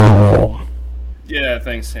Yeah,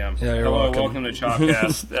 thanks, Sam. Yeah, you're Hello, welcome. welcome to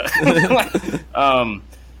Chopcast.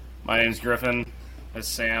 My name's Griffin. That's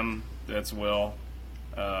Sam. That's Will.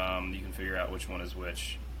 You can figure out which one is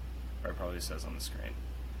which, or it probably says on the screen.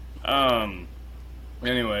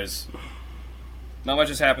 Anyways, not much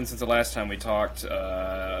has happened since the last time we talked,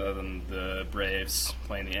 other than the Braves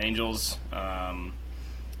playing the Angels.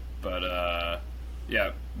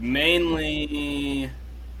 Yeah, mainly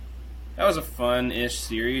that was a fun-ish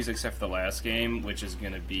series, except for the last game, which is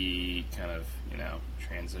going to be kind of,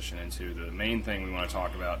 transition into the main thing we want to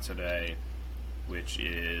talk about today, which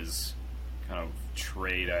is kind of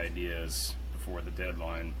trade ideas before the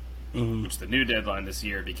deadline, which the new deadline this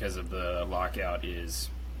year, because of the lockout, is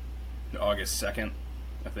August 2nd,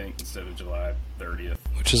 I think, instead of July 30th.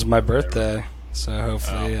 Which is my birthday, so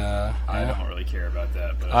hopefully... I don't really care about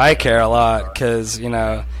that. But I care a lot, because,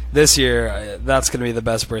 this year, that's going to be the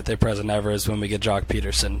best birthday present ever is when we get Jock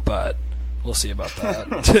Peterson, but we'll see about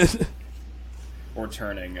that. Or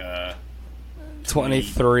turning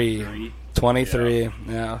 23. 23,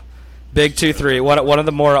 yeah. Big 2-3. One of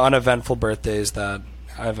the more uneventful birthdays that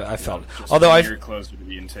I felt. Just Although a year closer to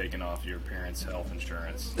being taken off your parents' health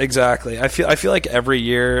insurance. Exactly. I feel like every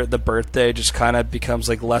year the birthday just kind of becomes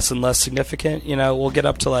like less and less significant. We'll get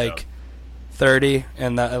up to like 30,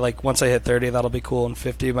 and that like once I hit 30, that'll be cool, and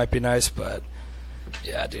 50 might be nice. But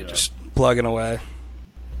yeah, dude, just plugging away.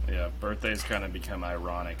 Yeah, birthdays kind of become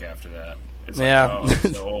ironic after that. It's yeah. Like,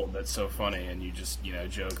 I'm so old, that's so funny, and you just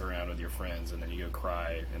joke around with your friends, and then you go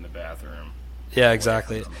cry in the bathroom. Yeah,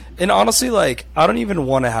 exactly. And honestly, like, I don't even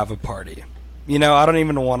want to have a party. I don't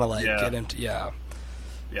even want to, get into... Yeah.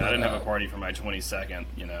 Yeah, I didn't have a party for my 22nd,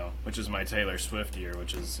 which is my Taylor Swift year,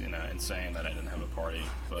 which is, insane that I didn't have a party.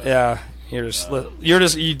 But, yeah,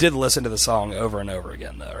 you did listen to the song over and over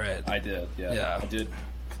again, though, right? I did, yeah. I did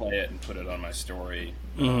play it and put it on my story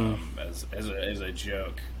as a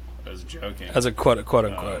joke. I was joking. As a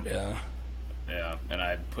quote-unquote, yeah. Yeah, and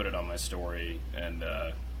I put it on my story, and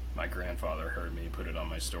my grandfather heard me put it on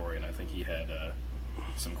my story, and I think he had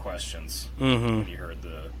some questions when he heard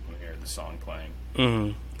the song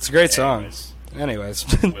playing. It's a great song. Anyways.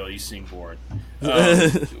 Will, you seem bored.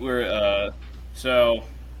 So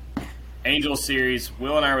Angels series.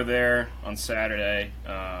 Will and I were there on Saturday.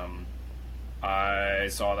 I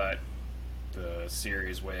saw that the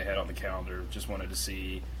series way ahead on the calendar. Just wanted to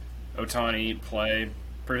see Ohtani play.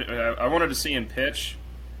 I wanted to see him pitch,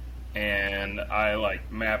 and I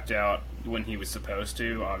mapped out when he was supposed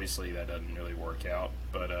to. Obviously, that doesn't really work out,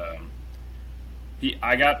 but I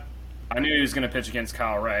knew he was going to pitch against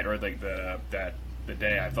Kyle Wright, or the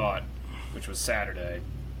day I thought, which was Saturday,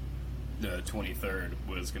 the 23rd,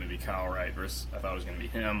 was going to be Kyle Wright versus I thought it was going to be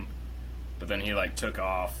him, but then he took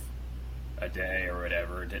off a day or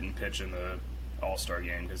whatever, didn't pitch in the All-Star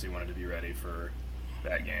game because he wanted to be ready for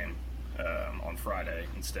that game on Friday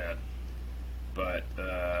instead. But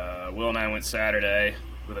Will and I went Saturday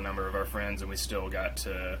with a number of our friends, and we got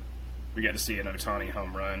to see an Ohtani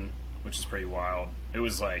home run, which is pretty wild. It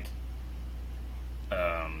was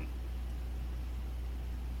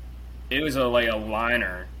it was a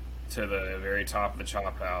liner to the very top of the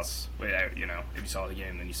chop house. If you saw the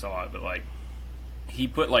game, then you saw it. But he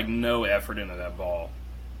put no effort into that ball,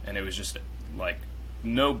 and it was just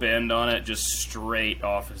no bend on it, just straight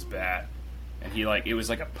off his bat. And it was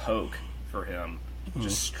like a poke for him,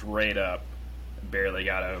 just straight up. Barely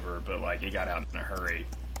got over, but it got out in a hurry.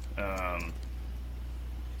 So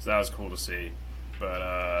that was cool to see.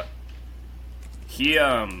 But he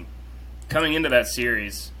coming into that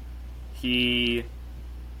series, I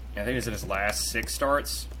think it was in his last 6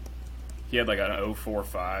 starts, he had an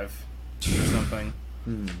 0.45 or something.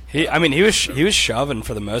 He was shoving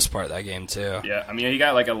for the most part that game too. Yeah, he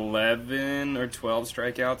got 11 or 12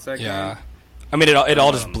 strikeouts that game. Yeah, it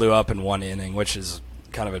all just blew up in one inning, which is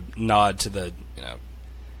kind of a nod to the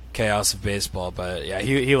chaos of baseball. But yeah,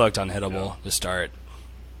 he looked unhittable to start.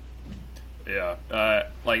 Yeah,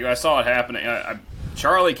 I saw it happening.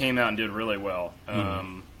 Charlie came out and did really well.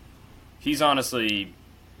 He's honestly,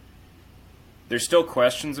 there's still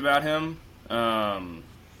questions about him, and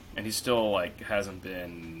he still hasn't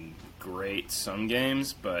been great some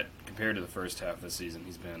games, but compared to the first half of the season,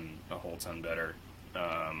 he's been a whole ton better.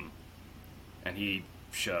 And he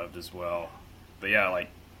shoved as well. But yeah,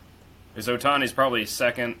 his Ohtani's probably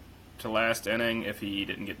second to last inning if he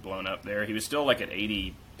didn't get blown up there. He was still at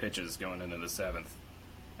 80 pitches going into the 7th,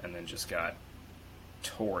 and then just got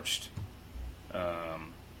torched. I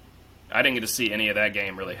didn't get to see any of that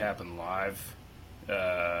game really happen live,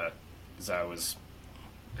 because I was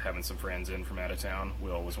having some friends in from out of town.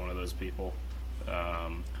 Will was one of those people.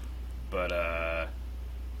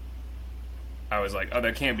 I was like, oh,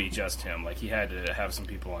 that can't be just him. Like, he had to have some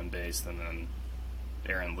people on base, and then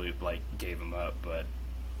Aaron Loup, like, gave him up. But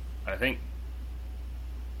I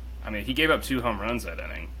mean, he gave up 2 home runs that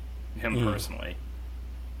inning, him personally.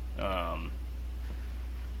 So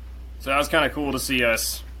that was kind of cool to see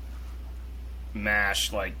us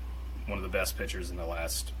mash, like, one of the best pitchers in the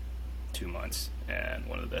last 2 months and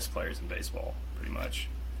one of the best players in baseball, pretty much.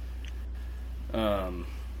 But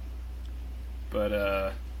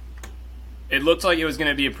it looked like it was going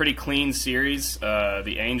to be a pretty clean series.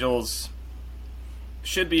 The Angels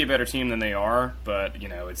should be a better team than they are, but, you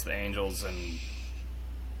know, it's the Angels, and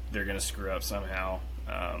they're going to screw up somehow.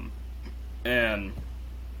 And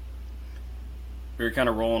we were kind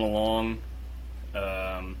of rolling along.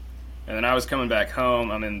 And then I was coming back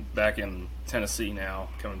home. I'm back in Tennessee now,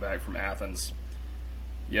 coming back from Athens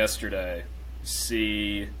yesterday.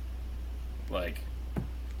 It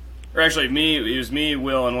was me,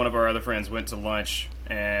 Will, and one of our other friends went to lunch,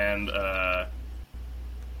 and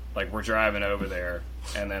we're driving over there,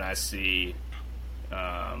 and then I see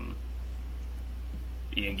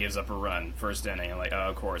Ian gives up a run first inning. I'm like, oh,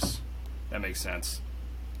 of course, that makes sense.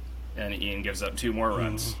 And Ian gives up 2 more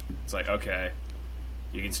runs. It's like, okay,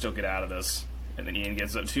 you can still get out of this. And then Ian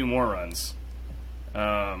gives up 2 more runs.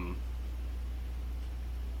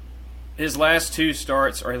 His last 2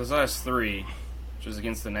 starts, or his last 3, which was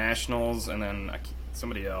against the Nationals and then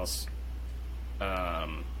somebody else,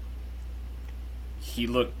 he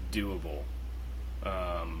looked doable.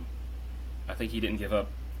 I think he didn't give up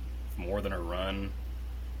more than a run,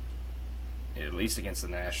 at least against the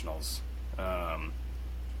Nationals.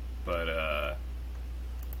 But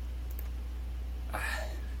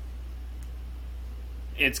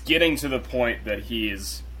it's getting to the point that he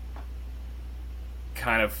is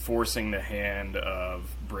kind of forcing the hand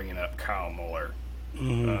of bringing up Kyle Muller.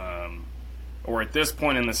 Or at this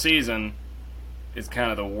point in the season, it's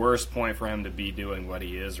kind of the worst point for him to be doing what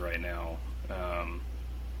he is right now.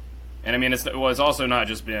 And I mean, it's also not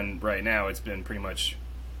just been right now, it's been pretty much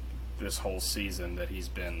this whole season that he's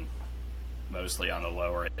been mostly on the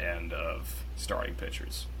lower end of starting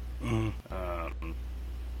pitchers.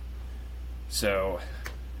 So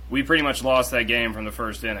we pretty much lost that game from the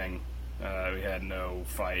first inning. We had no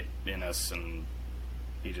fight in us, and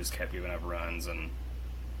he just kept giving up runs, and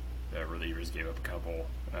the relievers gave up a couple.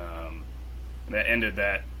 That ended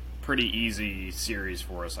that pretty easy series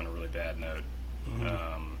for us on a really bad note.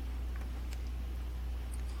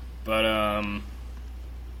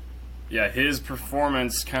 Yeah, his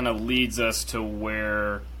performance kind of leads us to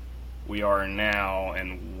where we are now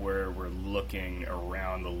and where we're looking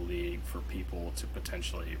around the league for people to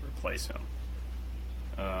potentially replace him.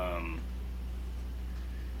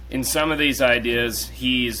 In some of these ideas,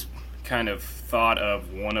 he's kind of thought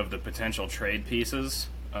of one of the potential trade pieces.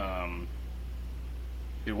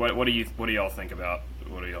 What do y'all think about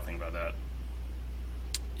that?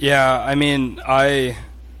 Yeah, I mean, I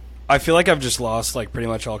feel like I've just lost like pretty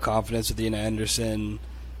much all confidence with Ian Anderson,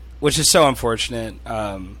 which is so unfortunate.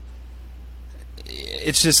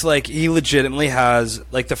 It's just like he legitimately has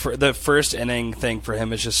like the first inning thing for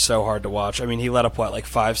him is just so hard to watch. I mean, he let up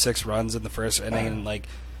 5-6 runs in the first inning, and like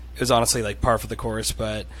it was honestly like par for the course.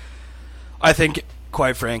 But I think,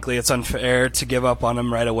 quite frankly, it's unfair to give up on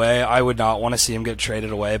him right away. I would not want to see him get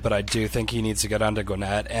traded away, but I do think he needs to go down to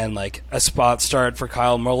Gwinnett, and like a spot start for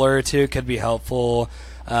Kyle Muller too could be helpful.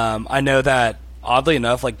 I know that oddly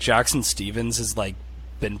enough, like Jackson Stevens has like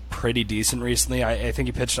been pretty decent recently. I think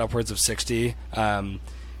he pitched upwards of 60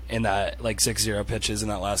 in that like 6-0 pitches in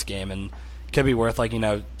that last game, and could be worth like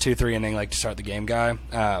 2-3 inning like to start the game guy.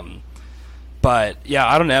 But yeah,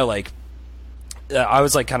 I don't know. Like I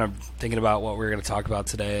was like kind of thinking about what we were going to talk about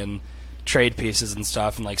today and trade pieces and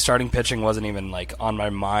stuff, and like starting pitching wasn't even like on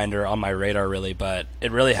my mind or on my radar really, but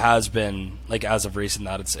it really has been like as of recent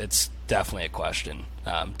that it's definitely a question.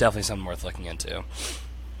 Definitely something worth looking into.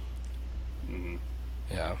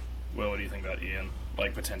 Yeah. Well, what do you think about Ian?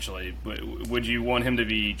 Like, potentially, would you want him to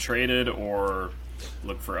be traded or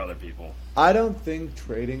look for other people? I don't think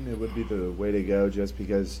trading it would be the way to go, just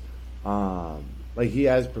because, like, he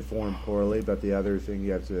has performed poorly. But the other thing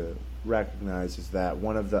you have to recognize is that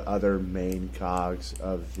one of the other main cogs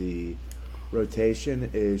of the rotation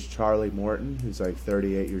is Charlie Morton, who's like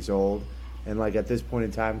 38 years old, and like at this point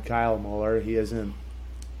in time, Kyle Muller, he isn't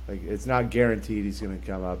like it's not guaranteed he's going to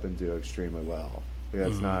come up and do extremely well.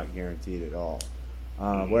 That's not guaranteed at all.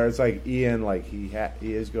 Whereas like Ian, like he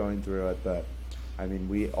is going through it, but I mean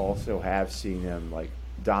we also have seen him like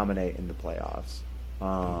dominate in the playoffs,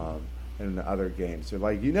 and in the other games. So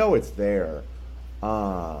like it's there.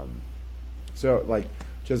 So like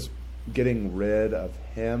just getting rid of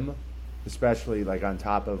him especially like on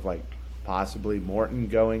top of like possibly Morton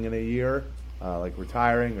going in a year, like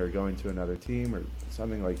retiring or going to another team or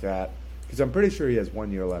something like that. Because I'm pretty sure he has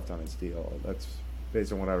 1 year left on his deal. That's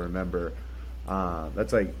based on what I remember.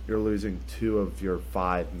 That's like you're losing 2 of your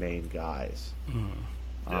 5 main guys.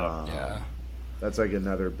 Yeah. That's like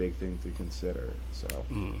another big thing to consider. So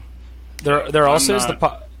There also is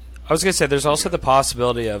I was gonna say there's also the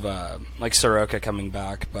possibility of like Soroka coming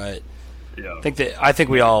back, but Yeah. I think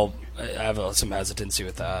we all have some hesitancy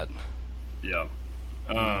with that. Yeah.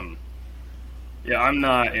 Yeah, I'm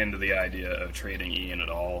not into the idea of trading Ian at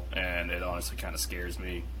all, and it honestly kind of scares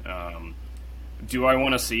me. Do I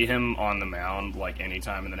want to see him on the mound like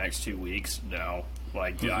anytime in the next 2 weeks? No.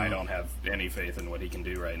 Like, I don't have any faith in what he can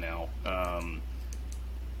do right now.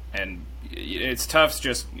 And it's tough.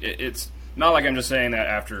 It's not like I'm just saying that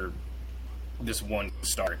after this one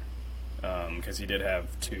start, because he did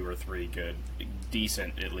have 2 or 3 good,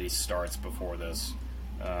 decent at least starts before this.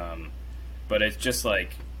 But it's just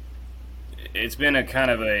like it's been a kind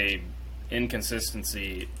of a consistent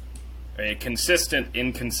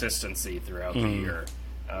inconsistency throughout the year,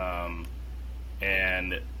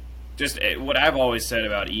 and just what I've always said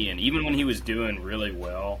about Ian, even when he was doing really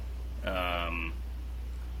well,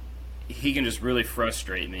 he can just really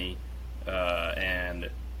frustrate me and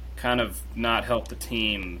kind of not help the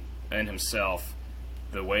team and himself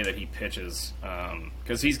the way that he pitches,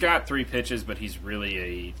 because he's got 3 pitches, but he's really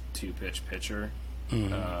a 2-pitch pitcher.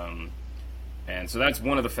 And so that's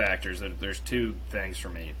one of the factors. There's 2 things for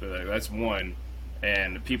me, but that's one.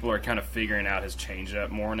 And people are kind of figuring out his changeup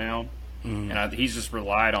more now, and he's just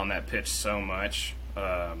relied on that pitch so much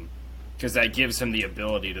because that gives him the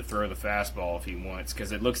ability to throw the fastball if he wants.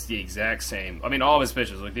 Because it looks the exact same. I mean, all of his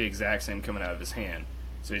pitches look the exact same coming out of his hand,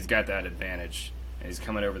 so he's got that advantage. And he's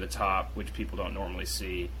coming over the top, which people don't normally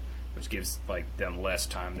see, which gives like them less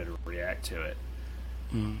time to react to it.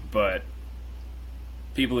 But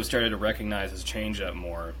people have started to recognize his changeup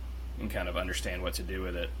more and kind of understand what to do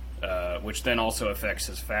with it, which then also affects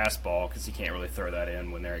his fastball because he can't really throw that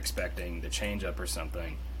in when they're expecting the changeup or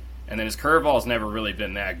something. And then his curveball's never really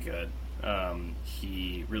been that good.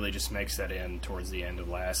 He really just makes that in towards the end of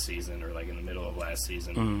last season or like in the middle of last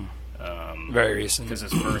season. Very recent. Because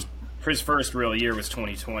his first real year was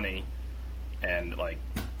 2020, and like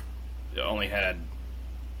only had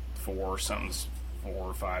 4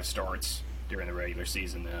 or 5 starts during the regular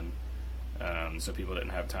season then, so people didn't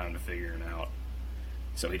have time to figure it out.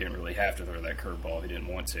 So he didn't really have to throw that curveball. He didn't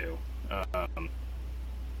want to. And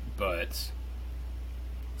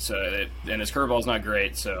his curveball's not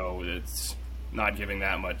great, so it's not giving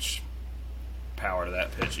that much power to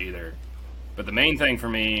that pitch either. But the main thing for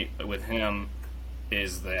me with him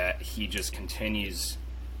is that he just continues.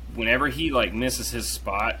 Whenever he like misses his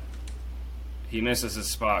spot, he misses his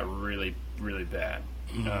spot really, really bad.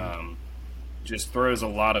 Just throws a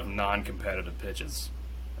lot of non-competitive pitches.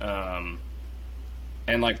 And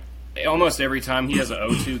like almost every time he has an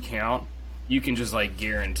 0-2 count, you can just like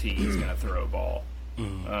guarantee he's going to throw a ball.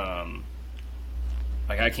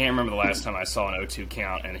 Like I can't remember the last time I saw an 0-2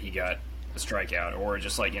 count and he got a strikeout, or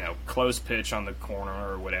just like, close pitch on the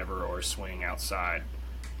corner or whatever, or swing outside.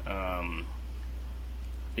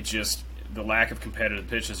 It just, the lack of competitive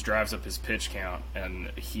pitches drives up his pitch count,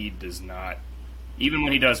 and he does not. Even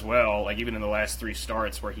when he does well, like even in the last 3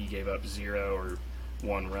 starts where he gave up 0 or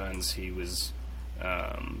 1 runs, he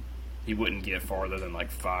wouldn't get farther than like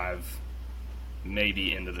 5,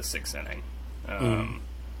 maybe into the 6th inning,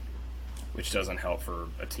 which doesn't help for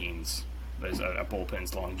a team's, a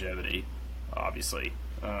bullpen's longevity, obviously.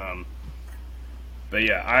 But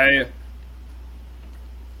yeah,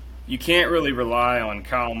 you can't really rely on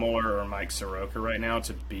Kyle Muller or Mike Soroka right now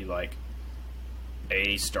to be like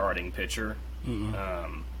a starting pitcher.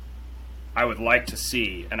 I would like to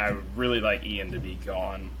see, and I would really like Ian to be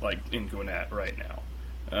gone, like in Gwinnett right now,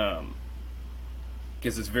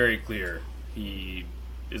 because it's very clear he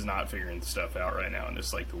is not figuring stuff out right now, and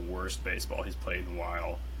it's like the worst baseball he's played in a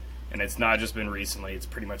while. And it's not just been recently; it's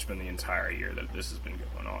pretty much been the entire year that this has been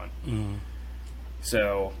going on.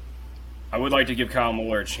 So, I would like to give Kyle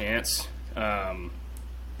Muller a chance,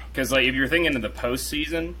 because like if you're thinking of the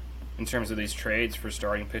postseason in terms of these trades for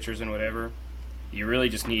starting pitchers and whatever, you really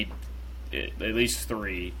just need at least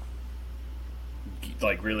 3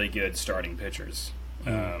 like really good starting pitchers.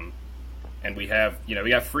 And we have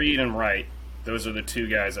Fried and Wright. Those are the 2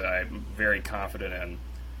 guys that I'm very confident in.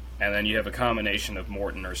 And then you have a combination of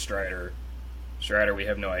Morton or Strider. Strider, we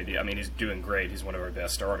have no idea. I mean, he's doing great. He's one of our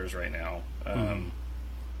best starters right now.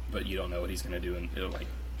 But you don't know what he's going to do in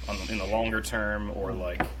the longer term, or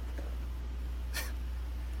like.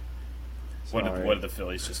 What Sorry. did the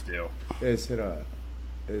Phillies just do? They just hit a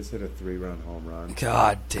 3-run home run.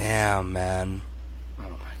 God damn, man. Oh my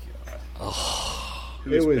god. It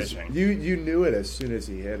Who's was pitching? you knew it as soon as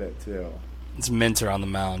he hit it too. It's Minter on the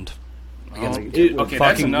mound. Oh, It dude, was okay,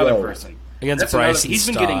 that's fucking another low. person. Against That's another, Bryson he's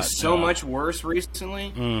been Stott, getting so yeah. much worse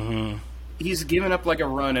recently. Mm-hmm. He's given up like a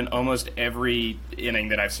run in almost every inning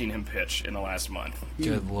that I've seen him pitch in the last month. He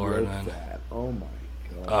Good Lord, broke man. that. Oh my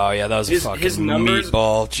god. Oh, yeah, that was His- a fucking his numbers-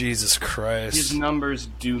 meatball. Jesus Christ. His numbers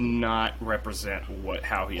do not represent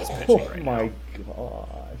how he is pitching Oh right my now.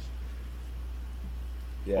 gosh.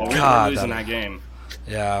 Well, Yeah. God, we're losing that- that game.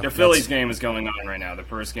 yeah. The Phillies game is going on right now. The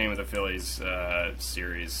first game of the Phillies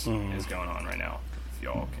series is going on right now. If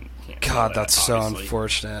y'all can't feel God, that, that's so obviously.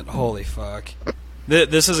 unfortunate. Holy fuck.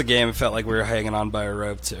 This is a game it felt like we were hanging on by a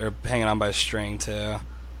rope or hanging on by a string too.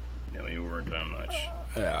 Yeah, we weren't done much.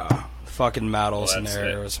 Yeah. Fucking Matt Olson that's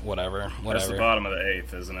errors, whatever. That's the bottom of the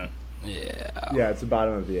eighth, isn't it? Yeah. Yeah, it's the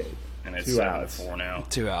bottom of the 8th. And it's 2 outs. 7-4 now.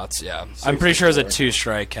 2 outs, yeah. I'm pretty sure it was a 6-4.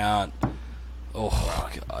 2-strike count. Oh,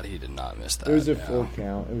 God, he did not miss that. It was a yeah. full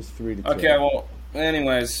count. It was 3-2. Okay, well,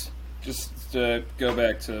 anyways, just to go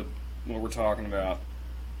back to what we're talking about.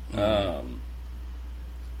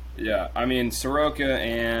 Yeah, I mean, Soroka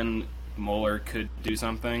and Mueller could do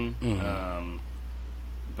something.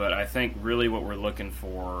 But I think really what we're looking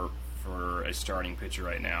for a starting pitcher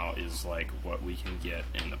right now is like what we can get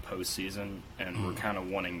in the postseason, and we're kind of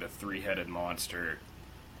wanting the three-headed monster.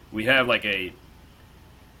 We have like I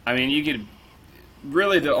mean, you could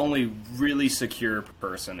really the only really secure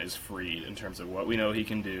person is Fried in terms of what we know he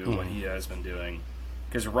can do, what he has been doing,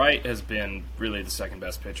 because Wright has been really the second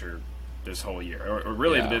best pitcher this whole year, or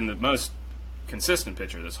really Yeah. been the most consistent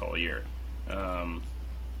pitcher this whole year,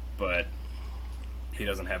 but he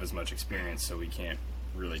doesn't have as much experience, so we can't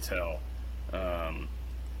really tell.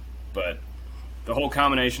 But the whole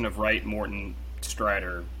combination of Wright, Morton,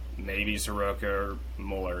 Strider, maybe Soroka or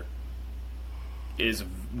Mueller, is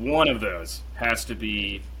one of those has to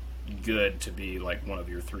be good to be like one of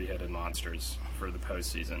your three-headed monsters for the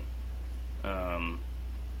postseason. But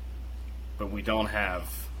we don't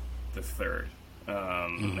have the third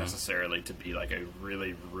necessarily to be like a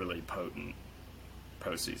really, really potent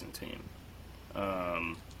postseason team.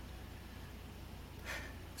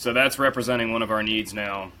 So that's representing one of our needs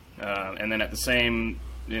now. And then in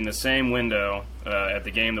the same window, at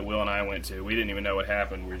the game that Will and I went to, we didn't even know what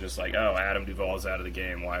happened. We were just like, oh, Adam Duvall's out of the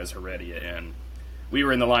game. Why is Heredia in? We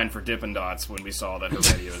were in the line for Dippin' Dots when we saw that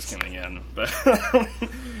Heredia was coming in. But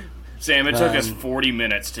Sam, it took us 40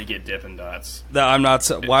 minutes to get Dippin' Dots. No, I'm not.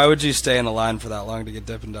 Why would you stay in the line for that long to get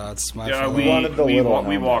Dippin' Dots? My Yeah, fault. we wanted the little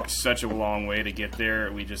we helmet. walked such a long way to get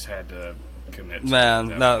there. We just had to commit. Man,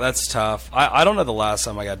 to no, that's tough. I don't know the last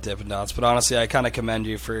time I got Dippin' Dots, but honestly, I kind of commend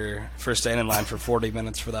you for staying in line for 40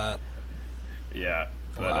 minutes for that. Yeah,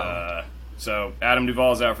 but Wow. so Adam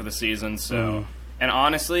Duvall's out for the season. So, and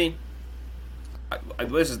honestly,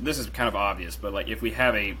 this is kind of obvious, but like if we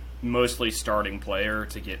have a mostly starting player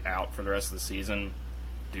to get out for the rest of the season,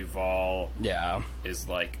 Duvall Yeah. is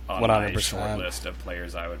like on my 100%. short list of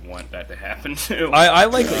players I would want that to happen to. I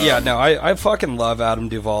like. Yeah, no, I fucking love Adam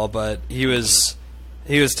Duvall, but he was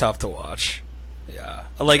tough to watch. Yeah,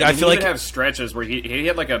 like I mean, feel he like would have stretches where he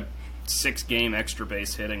had like a 6-game extra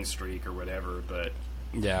base hitting streak or whatever, but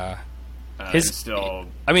yeah. his still.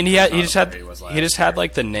 I mean, he not just where had he was he last just had year.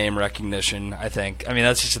 like the name recognition. I think. I mean,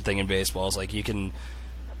 that's just a thing in baseball. Is like you can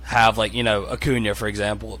have like Acuna, for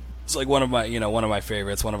example. It's like one of my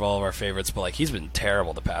favorites, one of all of our favorites. But like he's been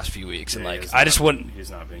terrible the past few weeks, and Yeah, like he's I just not- wouldn't. He's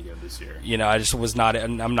not been good this year. I just was not.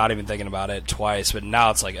 I'm not even thinking about it twice. But now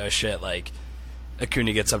it's like, oh shit, like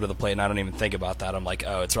Acuna gets up to the plate, and I don't even think about that. I'm like,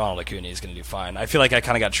 oh, it's Ronald Acuna. He's going to do fine. I feel like I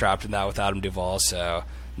kind of got trapped in that with Adam Duvall. So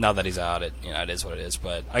now that he's out, it is what it is.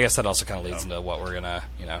 But I guess that also kind of leads into what we're gonna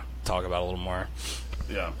talk about a little more.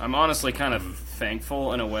 Yeah, I'm honestly kind of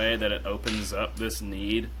thankful in a way that it opens up this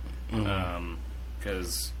need,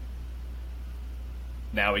 because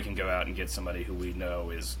now we can go out and get somebody who we know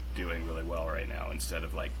is doing really well right now, instead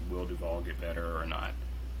of like, will Duvall get better or not,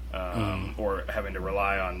 or having to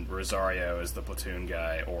rely on Rosario as the platoon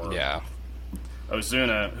guy, or Yeah.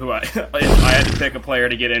 Ozuna, who if I had to pick a player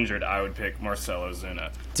to get injured, I would pick Marcell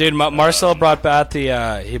Ozuna. Dude, Marcel brought back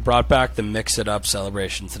the mix it up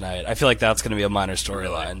celebration tonight. I feel like that's going to be a minor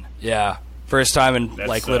storyline. Yeah, first time in That's,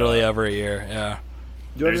 like literally over a year. Yeah,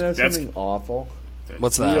 Do you want to know That's- something awful?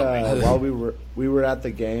 what's We, that? while we were at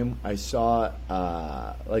the game, I saw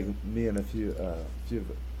like me and a few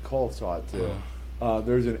Cole saw it too.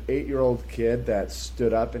 There's an 8-year-old kid that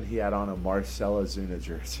stood up and he had on a Marcell Ozuna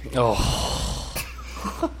jersey. Oh,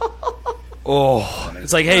 oh,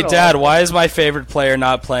 It's like, hey, Dad, why is my favorite player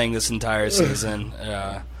not playing this entire season?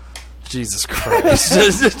 Jesus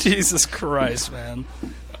Christ. Jesus Christ, man.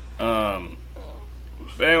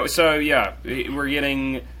 So, yeah, we're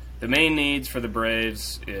getting... The main needs for the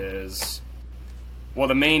Braves is... Well,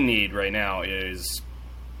 the main need right now is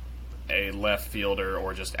a left fielder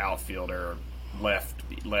or just outfielder,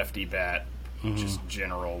 lefty bat, just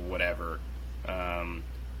general whatever.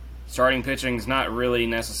 Starting pitching is not really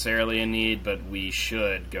necessarily a need, but we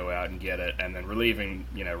should go out and get it. And then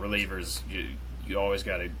relievers, you always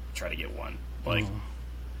got to try to get one. Like,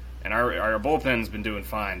 and our bullpen's been doing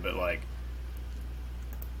fine, but like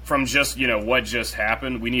from just what just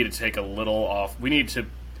happened, we need to take a little off. We need to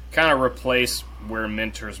kind of replace where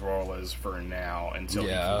Minter's role is for now until he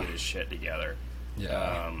can get his shit together.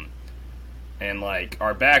 Yeah. And like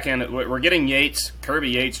our back end, we're getting Yates.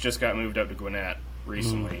 Kirby Yates just got moved up to Gwinnett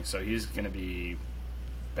recently, so he's going to be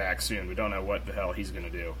back soon. We don't know what the hell he's going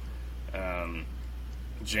to do.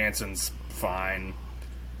 Jansen's fine.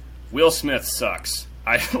 Will Smith sucks.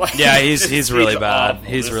 He's really bad.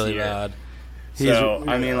 He's really bad.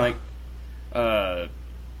 I mean,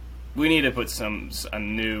 we need to put a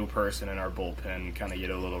new person in our bullpen, kind of get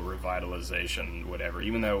a little revitalization, whatever.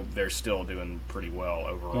 Even though they're still doing pretty well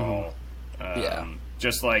overall.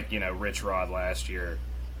 Just like Rich Rod last year.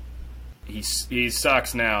 He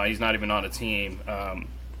sucks now. He's not even on a team.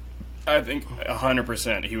 I think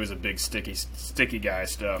 100% he was a big sticky guy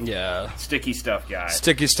stuff. Yeah. Sticky stuff guy.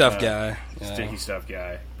 Sticky stuff guy. Yeah. Sticky stuff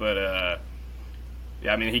guy. But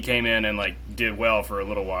I mean, he came in and did well for a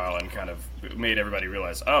little while and kind of made everybody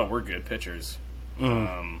realize, oh, we're good pitchers.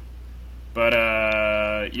 Yeah,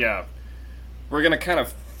 we're gonna kind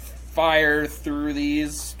of fire through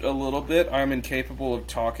these a little bit. I'm incapable of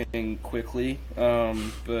talking quickly,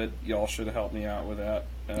 but y'all should help me out with that.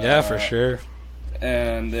 Yeah, for sure.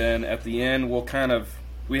 And then at the end,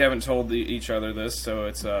 we haven't told each other this, so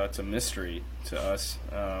it's a mystery to us.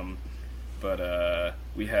 But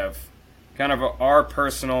we have kind of our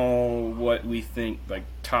personal, what we think,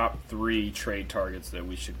 top 3 trade targets that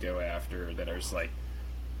we should go after that are just,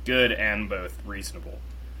 good and both reasonable.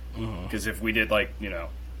 Because if we did, the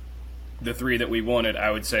 3 that we wanted,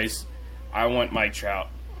 I would say, I want Mike Trout,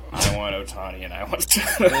 I want Ohtani, and I want...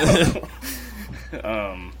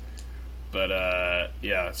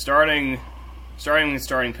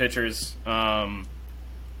 starting pitchers.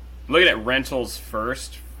 Looking at rentals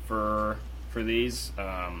first for these.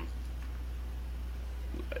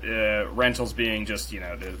 Rentals being just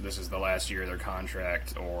this is the last year of their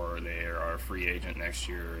contract, or they are a free agent next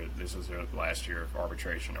year. This is their last year of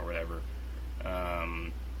arbitration or whatever.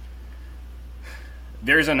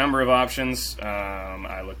 There's a number of options.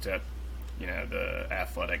 I looked at the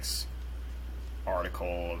Athletics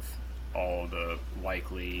article of all the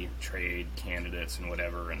likely trade candidates and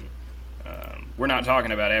whatever, and we're not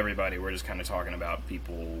talking about everybody. We're just kind of talking about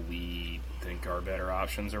people we think are better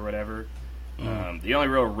options or whatever. The only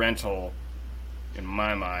real rental in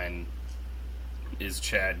my mind is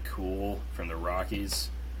Chad Kuhl from the Rockies.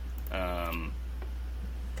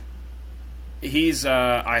 He's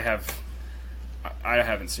I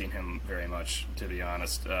haven't seen him very much, to be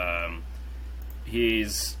honest.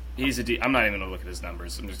 He's I'm not even going to look at his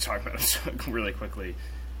numbers. I'm just talking about him really quickly.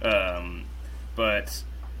 But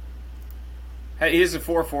hey, he's a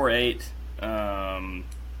 4.48.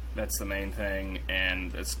 That's the main thing,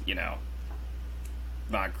 and it's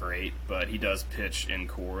not great, but he does pitch in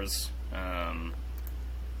Coors,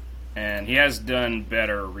 and he has done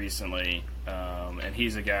better recently. And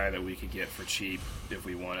he's a guy that we could get for cheap if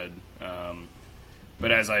we wanted.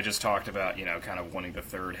 But as I just talked about, kind of wanting the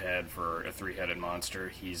third head for a 3-headed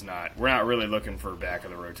monster, we're not really looking for back of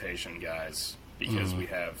the rotation guys, because we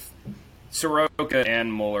have Soroka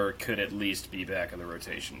and Muller could at least be back of the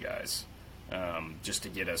rotation guys, just to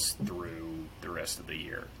get us through the rest of the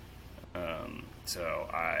year.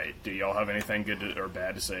 Do y'all have anything good or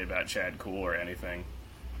bad to say about Chad Kuhl or anything?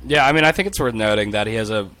 Yeah, I mean, I think it's worth noting that he has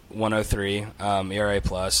a 103 ERA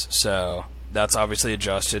plus, so that's obviously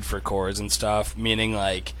adjusted for Coors and stuff, meaning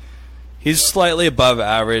he's slightly above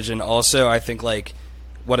average, and also I think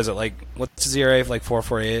what is it what's his ERA,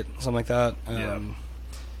 4.48, something like that.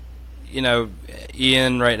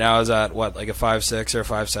 Ian right now is at what, a 5.6 or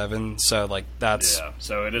 5.7, so that's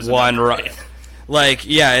so it is one right.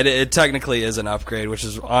 It technically is an upgrade, which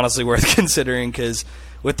is honestly worth considering, because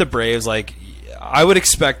with the Braves, I would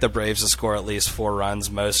expect the Braves to score at least 4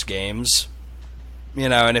 runs most games.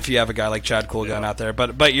 And if you have a guy like Chad Kuhl going out there,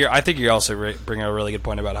 but I think you're also bringing a really good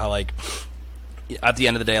point about how at the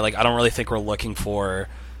end of the day, I don't really think we're looking for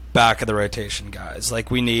back of the rotation guys.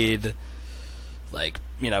 We need like,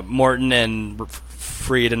 Morton and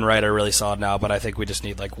Freed and Wright are really solid now, but I think we just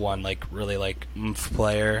need like one like really like oomph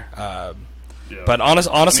player. Yeah. But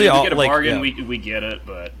honestly, if we get a like, bargain, we get it.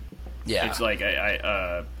 But yeah, it's like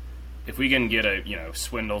if we can get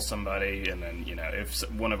swindle somebody, and then if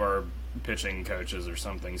one of our pitching coaches or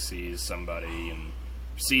something sees something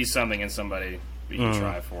in somebody, we can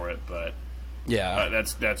try for it. But yeah,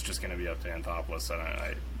 that's just going to be up to Anthopoulos.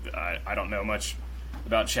 I don't know much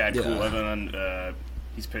about Chad Kuhl other than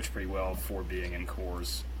he's pitched pretty well for being in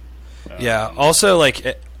Coors. Yeah. Also, like,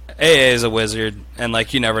 AA is a wizard, and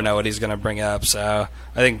like you never know what he's going to bring up. So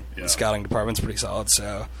I think the scouting department's pretty solid.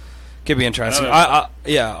 So could be interesting.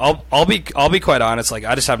 I'll be quite honest. Like,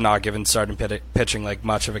 I just have not given starting pitching like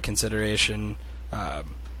much of a consideration. It's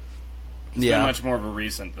been much more of a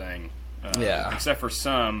recent thing. Except for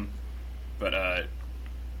some, but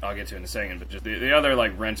I'll get to it in a second. But just the other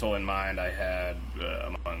like rental in mind I had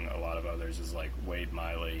among a lot of others is like Wade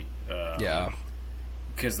Miley.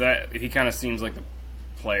 Because he kind of seems like the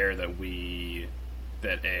player that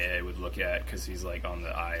AA would look at, because he's like on the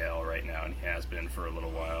IL right now, and he has been for a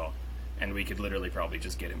little while, and we could literally probably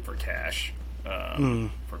just get him for cash,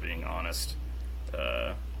 for being honest.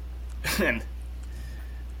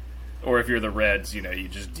 Or if you're the Reds, you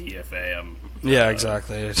just DFA him. Yeah,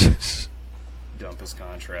 exactly. Dump his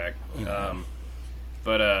contract. Mm-hmm.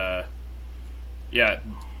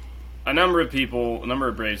 A number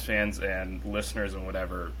of Braves fans and listeners and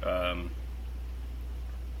whatever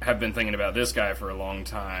have been thinking about this guy for a long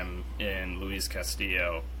time in Luis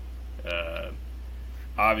Castillo.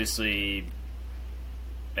 Obviously,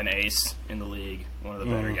 an ace in the league, one of the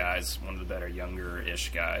better guys, one of the better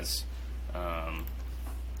younger-ish guys. How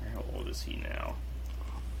old is he now?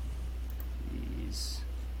 He's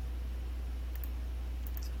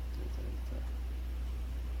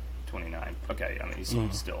 29. Okay, I mean, he's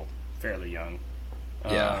still fairly young.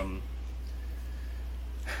 But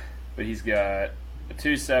he's got a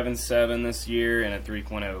 2.77 this year and a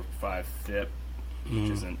 3.05 FIP, which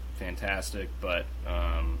isn't fantastic, but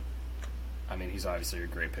I mean, he's obviously a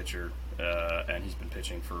great pitcher, and he's been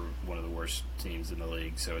pitching for one of the worst teams in the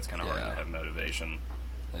league, so it's kind of hard to have motivation.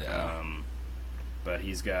 But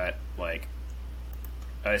he's got like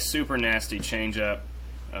a super nasty changeup.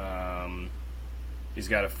 He's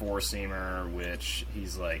got a four-seamer, which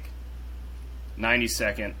he's like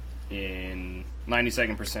 92nd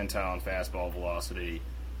percentile in fastball velocity,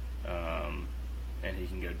 and he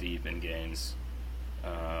can go deep in games.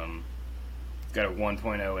 Got a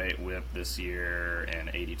 1.08 whip this year and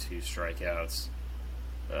 82 strikeouts.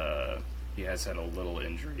 He has had a little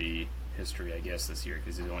injury history, I guess, this year,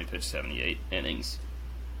 because he's only pitched 78 innings.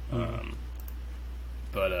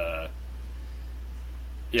 That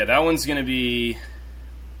one's going to be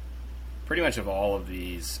pretty much, of all of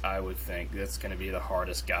these, I would think that's going to be the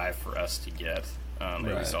hardest guy for us to get.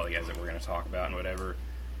 We saw the guys that we're going to talk about and whatever.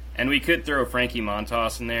 And we could throw Frankie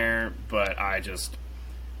Montas in there, but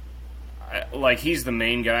he's the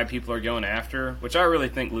main guy people are going after, which I really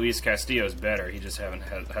think Luis Castillo is better. He just hasn't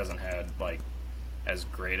had like as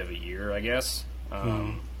great of a year, I guess.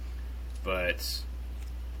 But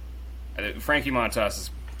Frankie Montas is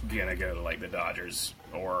gonna go to like the Dodgers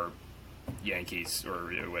or Yankees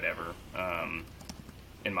or whatever.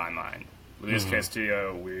 In my mind, Luis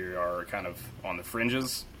Castillo, we are kind of on the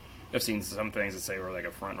fringes. I've seen some things that say we're like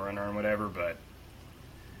a front runner and whatever, but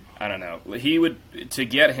I don't know. To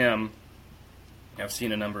get him, I've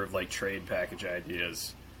seen a number of like trade package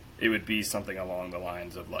ideas. It would be something along the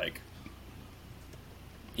lines of like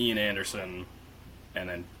Ian Anderson and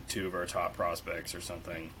then two of our top prospects or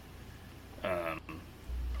something.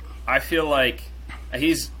 I feel like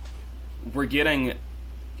he's a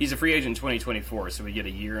free agent in 2024, so we get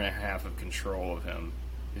a year and a half of control of him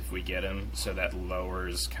if we get him, so that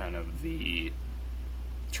lowers kind of the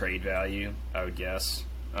trade value, I would guess.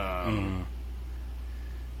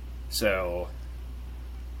 So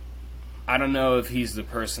I don't know if he's the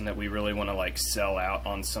person that we really want to like sell out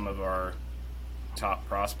on some of our top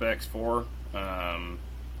prospects for.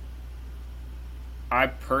 I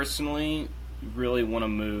personally really want to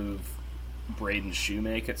move Braden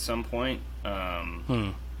Shoemake at some point.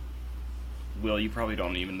 Will, you probably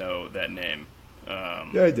don't even know that name.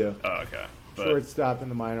 Yeah, I do. Oh, okay. But, shortstop in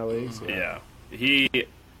the minor leagues. Yeah. He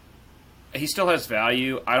still has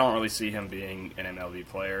value. I don't really see him being an MLB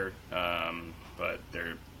player, but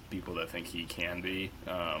there are people that think he can be.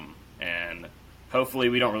 And hopefully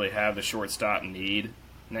we don't really have the shortstop need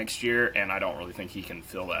next year, and I don't really think he can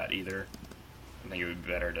fill that either. I think it would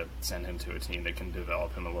be better to send him to a team that can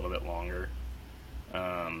develop him a little bit longer.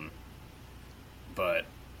 But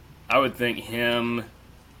I would think him,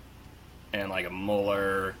 and like a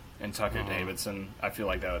Muller and Tucker Davidson, I feel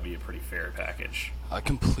like that would be a pretty fair package. I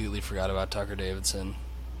completely forgot about Tucker Davidson.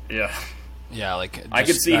 Yeah. Yeah, like I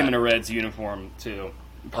could see him in a Reds uniform too.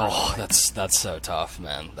 Oh, that's so tough,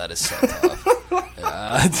 man. That is so tough.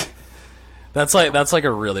 Yeah. That's like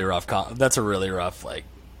a really rough. That's a really rough. Like,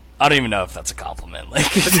 I don't even know if that's a compliment. Like,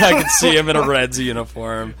 I could see him in a Reds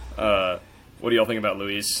uniform. What do y'all think about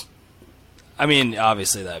Luis? I mean,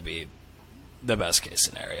 obviously that'd be the best case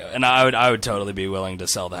scenario, and I would totally be willing to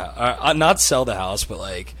sell the house. Not sell the house, but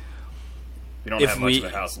like. We don't have much of the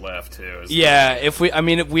house left, too. Yeah,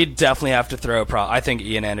 we'd definitely have to throw. I think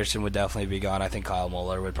Ian Anderson would definitely be gone. I think Kyle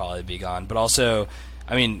Muller would probably be gone. But also,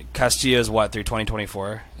 I mean, Castillo's what, through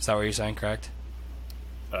 2024? Is that what you're saying? Correct?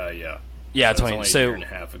 Yeah. Yeah, so 20. Only a year and a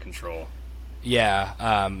half of control. Yeah,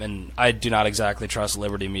 and I do not exactly trust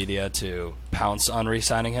Liberty Media to pounce on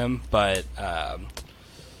re-signing him, but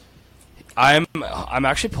I'm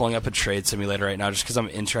actually pulling up a trade simulator right now just because I'm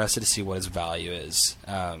interested to see what his value is.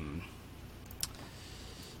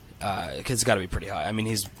 Because it's got to be pretty high. I mean,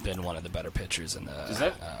 he's been one of the better pitchers in the. Does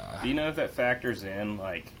that? Do you know if that factors in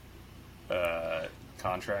like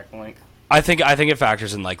contract length? I think it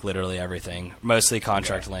factors in like literally everything, mostly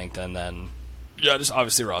contract length, and then just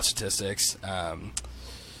obviously raw statistics.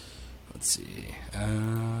 Let's see.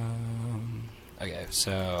 Okay,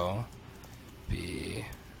 so be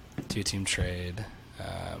 2-team trade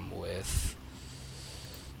with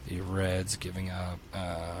the Reds giving up.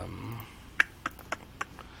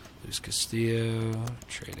 Luis Castillo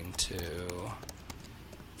trading to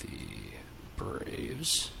the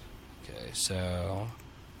Braves. Okay, so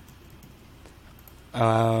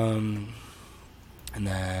and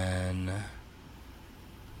then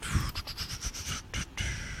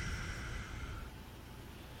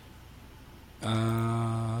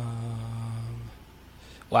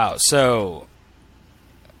wow, so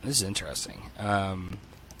this is interesting. I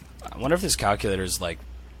wonder if this calculator is like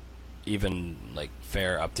even like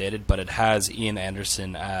fair updated, but it has Ian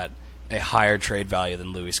Anderson at a higher trade value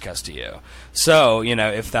than Luis Castillo. So, you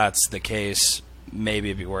know, if that's the case, maybe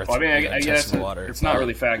it'd be worth I guess the water. It's not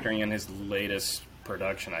really factoring in his latest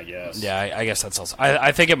production, I guess. Yeah, I guess that's also.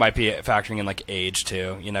 I think it might be factoring in like age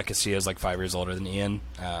too. You know, Castillo's like 5 years older than Ian.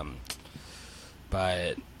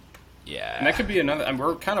 But yeah, and that could be another. I mean,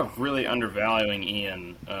 we're kind of really undervaluing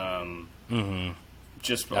Ian.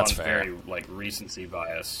 Just on very like recency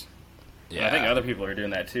bias. Yeah, I think other people are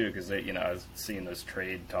doing that too because they, you know, I was seeing those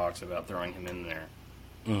trade talks about throwing him in there.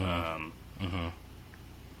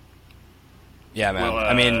 Yeah, man.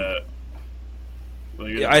 I mean,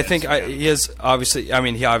 I think he is obviously. I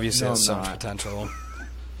mean, he obviously has so much potential.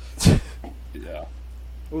 Yeah.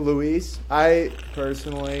 Well, Luis, I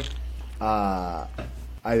personally, I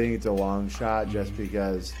think it's a long shot just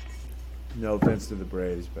because. No offense to the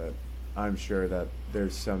Braves, but I'm sure that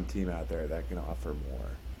there's some team out there that can offer more.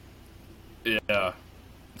 Yeah,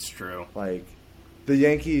 it's true. Like, the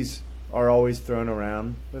Yankees are always thrown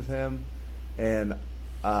around with him, and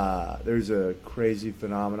there's a crazy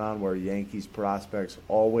phenomenon where Yankees prospects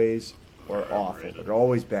always are awful. They're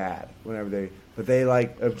always bad but they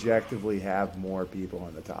like objectively have more people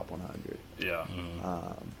in the top 100. Yeah.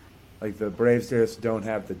 Like the Braves just don't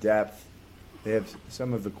have the depth. They have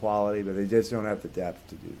some of the quality, but they just don't have the depth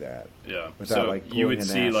to do that. Yeah. Without so like you pulling would a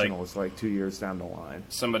see Nationals like 2 years down the line.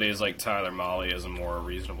 Somebody is like Tyler Mahle as a more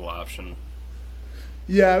reasonable option.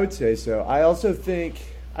 Yeah, I would say so. I don't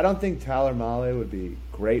think Tyler Mahle would be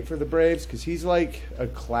great for the Braves because he's like a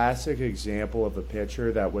classic example of a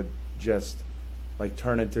pitcher that would just like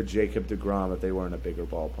turn into Jacob deGrom if they were in a bigger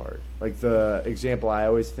ballpark. Like the example I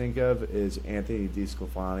always think of is Anthony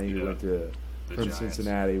DeSclafani, who went from Giants.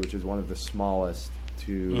 Cincinnati, which is one of the smallest,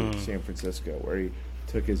 to San Francisco, where he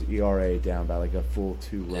took his ERA down by like a full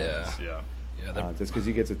 2 runs. Yeah. Just because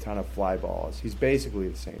he gets a ton of fly balls. He's basically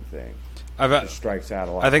the same thing. Just strikes out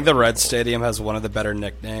a lot. I think the Red Stadium has one of the better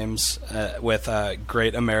nicknames with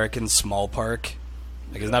Great American Small Park.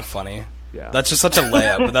 Like, isn't that funny? Yeah. That's just such a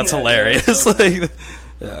layup, but that's hilarious. Like,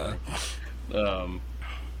 yeah.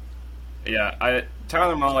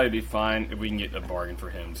 Tyler Mahle would be fine if we can get a bargain for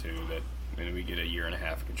him too. That we get a year and a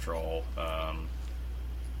half of control.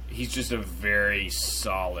 He's just a very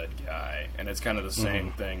solid guy, and it's kind of the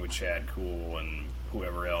same thing with Chad Kuhl and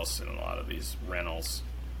whoever else in a lot of these rentals.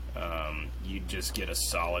 You just get a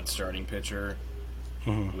solid starting pitcher,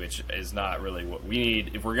 which is not really what we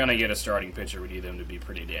need. If we're going to get a starting pitcher, we need them to be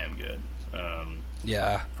pretty damn good.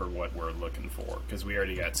 For what we're looking for, because we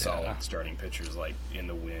already got solid starting pitchers like in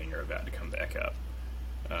the wing or about to come back up.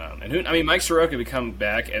 Mike Soroka would come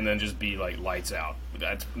back and then just be like lights out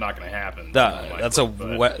that's not going to happen. That's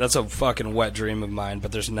a fucking wet dream of mine,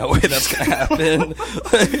 but there's no way that's going to happen.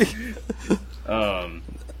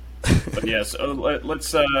 But yeah, so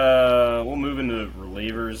let's we'll move into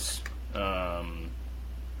relievers.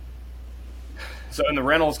 So in the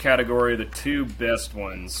Reynolds category, the two best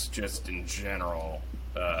ones, just in general,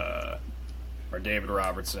 are David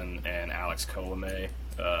Robertson and Alex Colomé.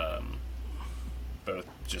 Both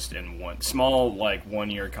just in small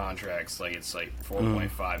 1 year contracts. Like it's like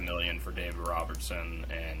 $4.5 million for David Robertson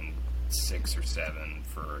and 6 or 7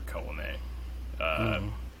 for Colomé.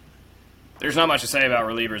 There's not much to say about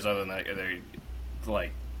relievers other than that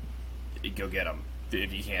they go get them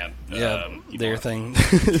if you can. Their thing.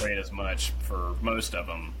 Trade as much for most of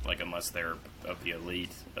them, unless they're of the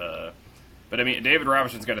elite. But I mean, David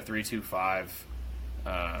Robertson's got a 3.25,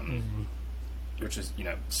 which is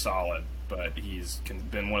solid. But he's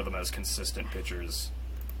been one of the most consistent pitchers,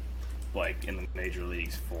 in the major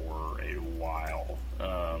leagues for a while.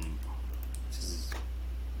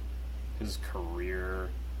 His career.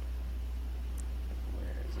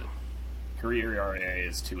 Where is it? Career ERA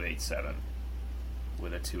is 2.87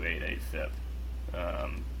 with a 2.88 FIP.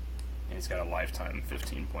 And he's got a lifetime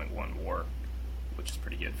 15.1 WAR, which is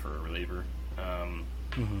pretty good for a reliever.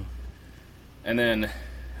 And then,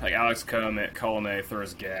 Alex Colomé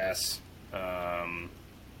throws gas.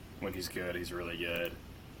 When he's good, he's really good.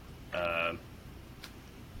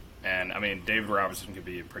 And I mean, David Robertson could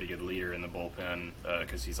be a pretty good leader in the bullpen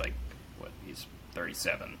because he's he's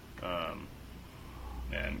 37.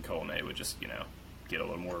 And Colomé would just get a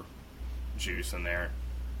little more juice in there.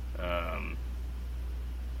 Do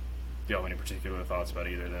you have any particular thoughts about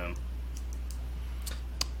either of them?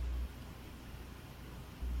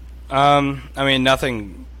 I mean,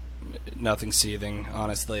 nothing seething,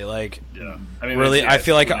 honestly. Yeah, I mean, really, I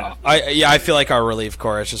feel like I feel like our relief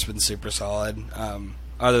core has just been super solid.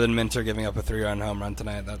 Other than Minter giving up a 3-run home run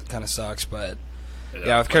tonight, that kind of sucks. But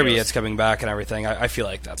yeah, with Kirby Yates coming back and everything, I feel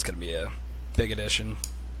like that's going to be a big addition.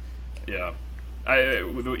 Yeah,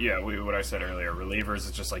 what I said earlier, relievers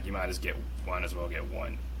is just you might as well get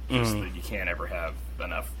one. Just that you can't ever have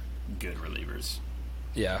enough good relievers.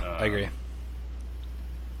 Yeah, I agree.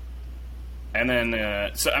 And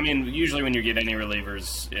then, so I mean, usually when you get any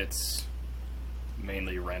relievers, it's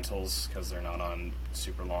mainly rentals because they're not on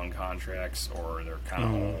super long contracts or they're kind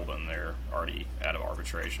of old and they're already out of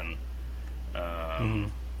arbitration. But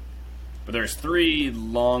there's 3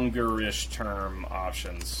 longer-ish term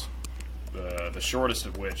options. The shortest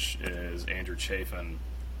of which is Andrew Chafin.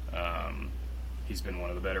 He's been one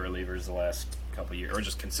of the better relievers the last couple of years, or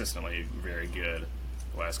just consistently very good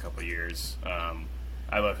the last couple of years.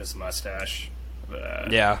 I love his mustache.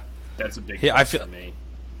 Yeah. That's a big plus for me.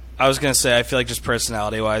 I was going to say, I feel like just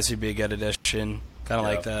personality-wise, he'd be a good addition. Kind of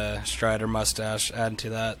like the Strider mustache, adding to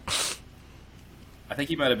that. I think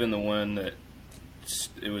he might have been the one that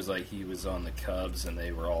it was he was on the Cubs and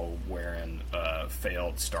they were all wearing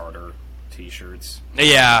failed starter T-shirts.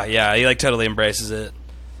 Yeah, he totally embraces it.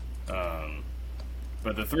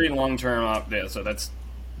 But the 3 long-term so that's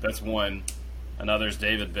one. Another's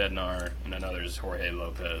David Bednar, and another's Jorge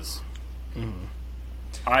Lopez.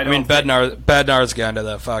 I mean, Bednar's gone to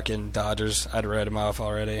the fucking Dodgers. I'd write him off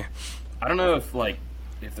already. I don't know if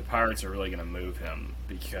the Pirates are really going to move him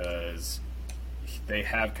because they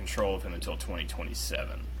have control of him until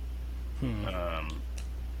 2027.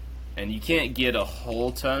 And you can't get a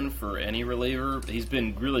whole ton for any reliever. He's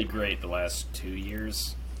been really great the last 2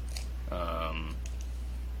 years.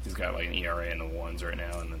 He's got an ERA in the 1s right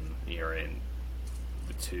now, and then ERA in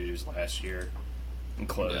the 2s last year. And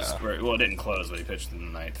closed. Yeah. Well, it didn't close, but he pitched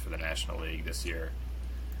in the 9th for the National League this year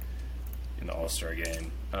in the All-Star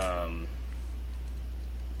game. I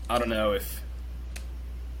don't know if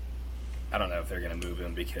they're going to move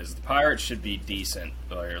him because the Pirates should be decent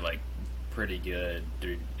or pretty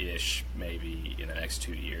good-ish maybe in the next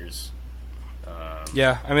 2 years.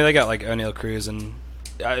 Yeah, I mean they got O'Neal Cruz and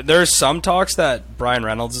there's some talks that Brian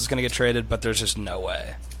Reynolds is going to get traded, but there's just no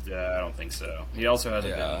way. Yeah, I don't think so. He also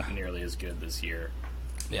hasn't been nearly as good this year.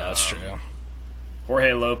 Yeah, that's true.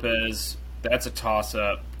 Jorge Lopez, that's a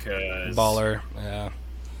toss-up because baller. Yeah.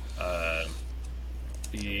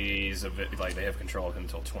 He's they have control of him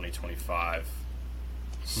until 2025.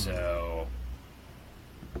 So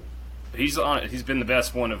he's been the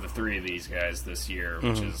best one of the 3 of these guys this year,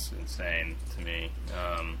 which is insane to me.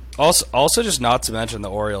 Also, just not to mention the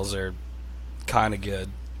Orioles are kind of good.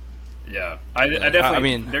 Yeah, I definitely. I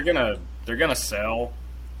mean, they're gonna sell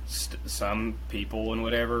some people and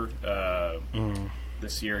whatever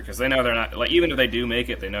this year because they know they're not even if they do make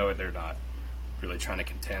it, they know they're not really trying to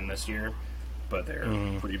contend this year. But their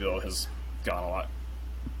rebuild has gone a lot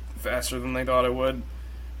faster than they thought it would,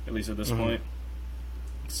 at least at this point.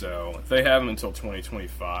 So if they have him until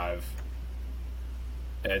 2025,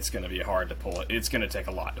 it's going to be hard to pull it. It's going to take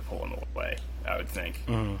a lot to pull him away, I would think.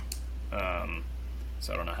 So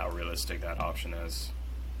I don't know how realistic that option is.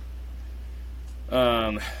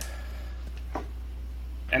 And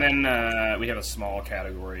then we have a small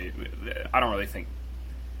category. I don't really think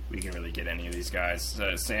we can really get any of these guys.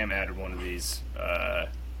 Sam added one of these, but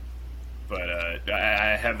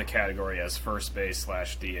I have the category as first base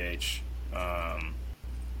 / DH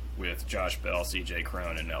with Josh Bell, CJ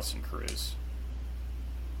Cron, and Nelson Cruz.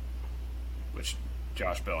 Which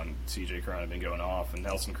Josh Bell and CJ Cron have been going off, and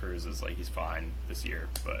Nelson Cruz is like, he's fine this year,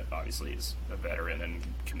 but obviously he's a veteran and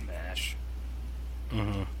can mash.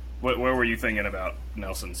 What were you thinking about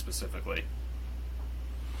Nelson specifically?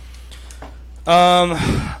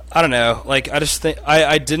 I don't know. Like, I just think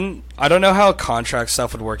I don't know how contract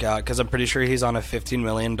stuff would work out, because I'm pretty sure he's on a $15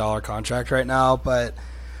 million contract right now, but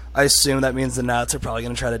I assume that means the Nats are probably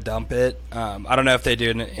going to try to dump it. I don't know if they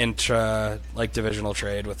do an intra, like, divisional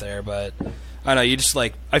trade with there, but I don't know. You just,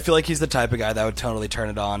 like, I feel like he's the type of guy that would totally turn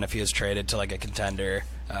it on if he was traded to, like, a contender.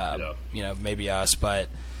 You know, maybe us, but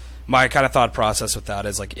my kind of thought process with that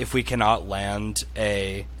is, like, if we cannot land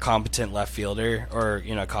a competent left fielder or,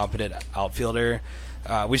 you know, competent outfielder,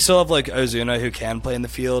 we still have, like, Ozuna who can play in the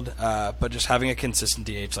field, but just having a consistent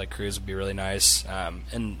DH like Cruz would be really nice,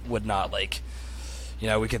 and would not, like, you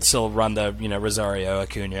know, we could still run the, you know, Rosario,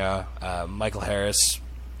 Acuna, Michael Harris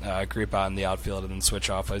group out in the outfield and then switch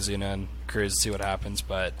off Ozuna and Cruz to see what happens.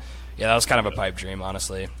 But, yeah, that was kind of a pipe dream,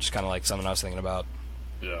 honestly. Just kind of like something I was thinking about.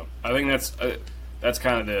 Yeah, I think that's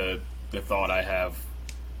kind of the thought I have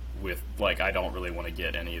with, like, I don't really want to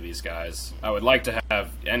get any of these guys. I would like to have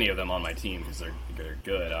any of them on my team because they're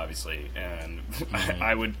good, obviously, and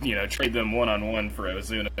I would, you know, trade them one-on-one for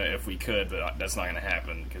Ozuna if we could, but that's not going to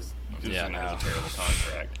happen because Ozuna has a terrible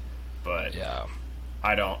contract. But yeah,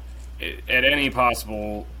 I don't, at any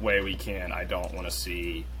possible way we can, I don't want to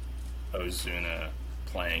see Ozuna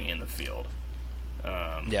playing in the field.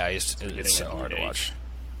 Yeah, it's so hard to watch.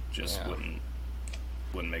 Just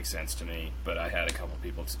wouldn't make sense to me. But I had a couple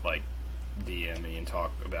people like DM me and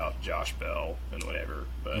talk about Josh Bell and whatever.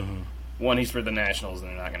 But one, he's for the Nationals, and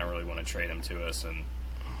they're not going to really want to trade him to us, and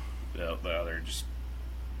the other, just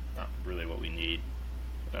not really what we need.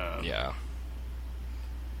 Yeah.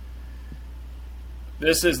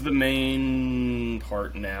 This is the main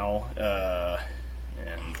part now,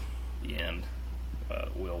 and the end.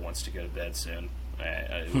 Will wants to go to bed soon.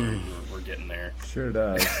 We're getting there. Sure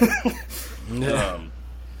does.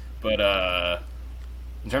 But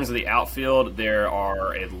in terms of the outfield, there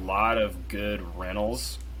are a lot of good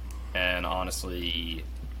rentals, and honestly,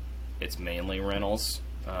 it's mainly rentals,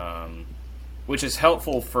 which is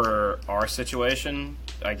helpful for our situation,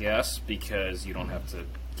 I guess, because you don't have to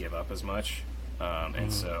give up as much,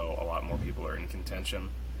 and so a lot more people are in contention.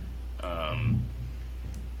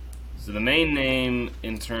 So the main name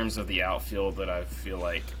in terms of the outfield that I feel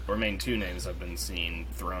like, or main two names I've been seeing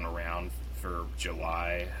thrown around for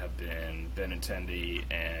July have been Benintendi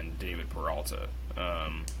and David Peralta.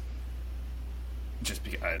 Just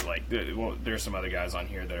because, there's some other guys on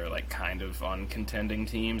here that are like kind of on contending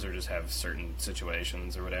teams or just have certain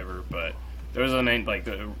situations or whatever. But those are the main,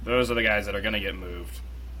 those are the guys that are going to get moved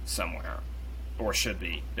somewhere, or should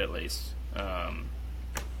be at least.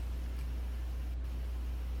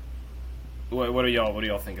 What do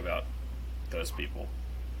y'all think about those people?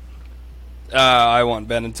 I want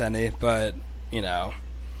Benintendi, but you know,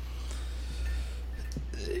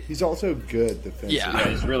 he's also good defensively. Yeah,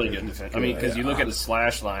 he's really good defensively. I mean, because you look at the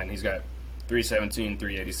slash line, he's got 317,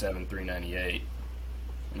 387, 398,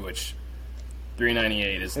 which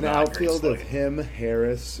 398 is an not outfield of him,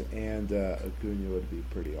 Harris, and Acuna would be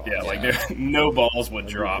pretty awesome. Yeah, no balls would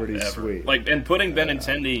drop pretty ever. Sweet. And putting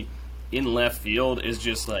Benintendi in left field is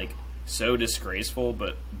just so disgraceful.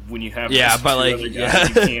 But when you have other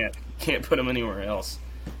guys, you can't put him anywhere else.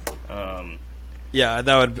 Yeah,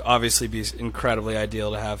 that would obviously be incredibly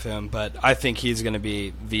ideal to have him, but I think he's going to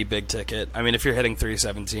be the big ticket. I mean, if you're hitting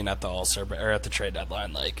 317 at the All-Star or at the trade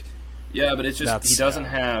deadline, yeah, but it's just he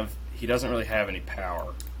doesn't really have any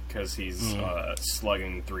power because he's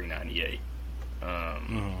slugging 398,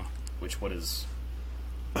 which what is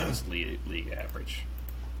league average?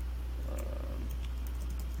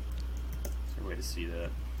 Is there a way to see that?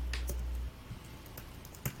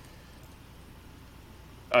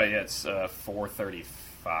 Oh yeah, it's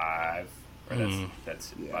 435.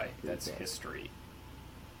 That's history,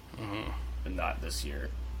 but not this year.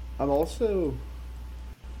 I'm also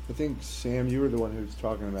I think, Sam, you were the one who was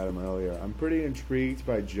talking about him earlier. I'm pretty intrigued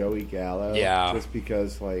by Joey Gallo. Yeah. Just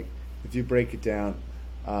because, like, if you break it down,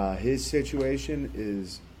 his situation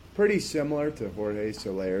is pretty similar to Jorge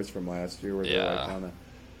Soler's from last year, where they're like kind of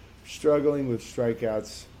struggling with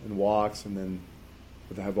strikeouts and walks, and then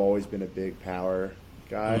have always been a big power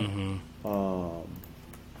guy. So,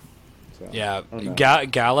 Yeah, I don't know.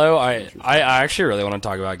 Gallo. I actually really want to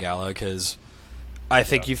talk about Gallo because I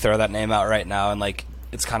think you throw that name out right now, and like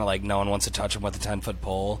it's kind of like no one wants to touch him with a 10-foot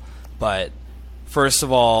pole. But first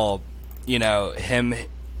of all, you know, him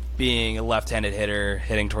being a left-handed hitter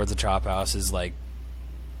hitting towards the chop house is like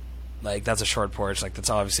that's a short porch. Like that's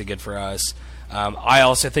obviously good for us. I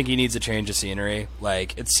also think he needs a change of scenery.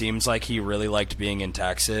 Like it seems like he really liked being in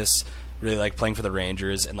Texas, really liked playing for the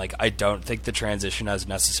Rangers, and like I don't think the transition has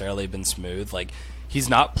necessarily been smooth. Like he's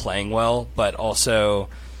not playing well, but also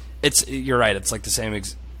you're right. It's like the same.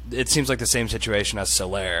 It seems like the same situation as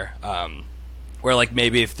Soler, where like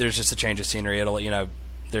maybe if there's just a change of scenery, it'll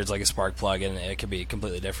there's like a spark plug and it could be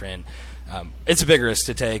completely different. It's a big risk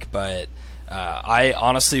to take, but I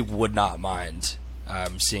honestly would not mind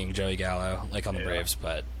seeing Joey Gallo like on the Braves.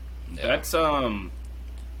 But that's I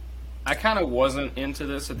kind of wasn't into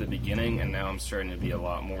this at the beginning, and now I'm starting to be a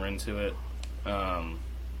lot more into it.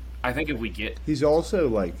 I think if we get, He's also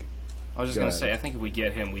like, I was just gonna say, I think if we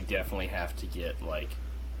get him, we definitely have to get like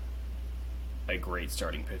a great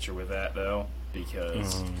starting pitcher with that, though,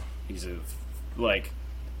 because he's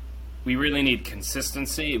we really need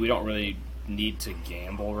consistency. We don't really need to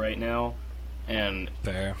gamble right now, and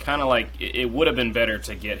fair. Kind of like it would have been better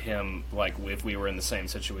to get him like if we were in the same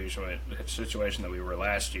situation that we were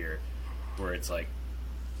last year, where it's like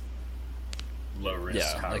low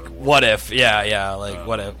risk, high like reward. what if? Like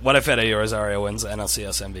what if Eddie Rosario wins the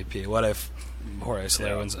NLCS MVP? What if Jorge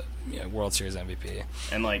Soler wins World Series MVP?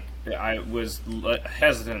 And like I was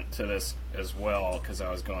hesitant to this as well because I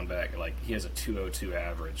was going back. Like he has a 202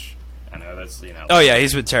 average. I know that's Oh yeah,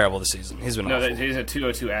 he's been terrible this season. He's been awful. He's a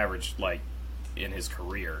 202 average like in his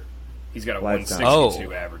career. He's got a Lifetime.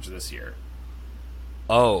 162 average this year.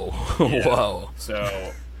 Oh, Yeah. Whoa.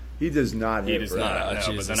 So he does not he hit does for not. that. No,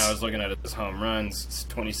 but Jesus. then I was looking at his home runs: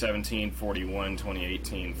 2017, 41;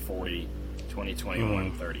 2018, 40;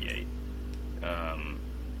 2021, 38.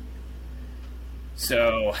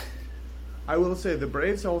 So I will say the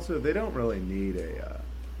Braves also, they don't really need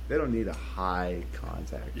a high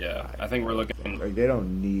contact yeah, guy. I think we're looking Like they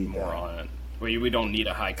don't need more that. on it. We don't need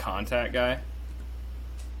a high contact guy.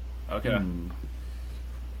 Okay,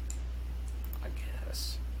 I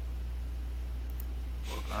guess.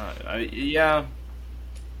 Yeah.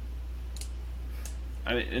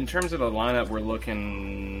 In terms of the lineup, we're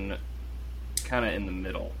looking kind of in the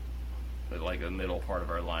middle, like the middle part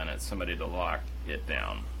of our lineup. Somebody to lock it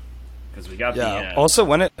down because we got the end. Also,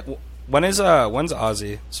 when's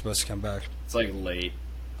Ozzy supposed to come back? It's like late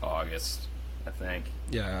August, I think.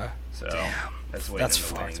 Yeah. So that's waiting That's in the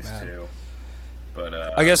fucked, wings man. too. But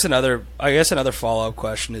I guess another follow up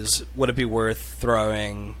question is: would it be worth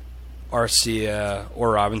throwing Arcia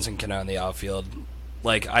or Robinson Cano in the outfield?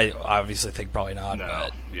 Like, I obviously think probably not. no,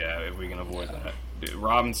 But yeah, if we can avoid that. Dude,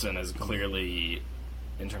 Robinson is clearly,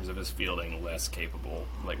 in terms of his fielding, less capable,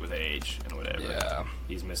 like with age and whatever. Yeah.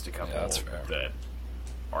 He's missed a couple that's fair. that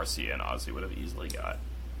RC and Ozzy would have easily got.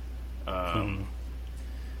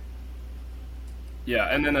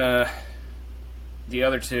 Yeah, and then the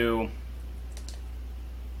other two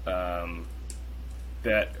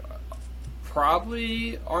that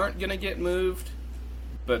probably aren't going to get moved,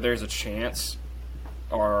 but there's a chance,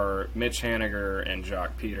 are Mitch Haniger and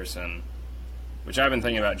Jock Peterson, which I've been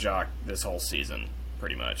thinking about Jock this whole season,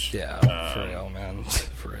 pretty much. yeah, for real, man,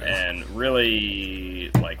 for real. And really,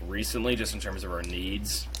 like, recently, just in terms of our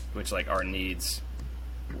needs, which, like, our needs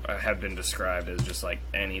have been described as just, like,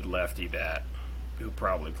 any lefty bat who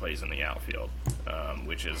probably plays in the outfield,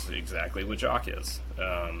 which is exactly what Jock is.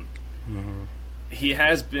 He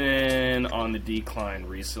has been on the decline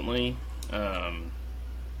recently,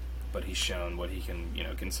 but he's shown what he can,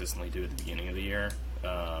 consistently do at the beginning of the year.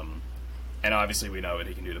 And obviously, we know what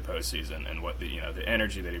he can do the postseason, and what the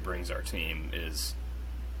energy that he brings our team is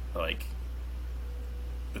like.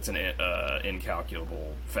 It's an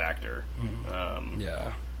incalculable factor.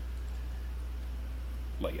 Yeah.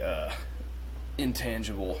 Like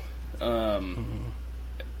intangible.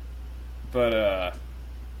 But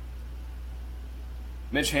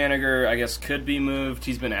Mitch Haniger, I guess, could be moved.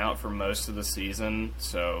 He's been out for most of the season,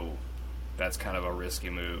 so that's kind of a risky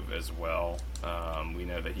move as well. We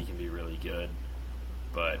know that he can be really good,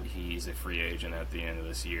 but he's a free agent at the end of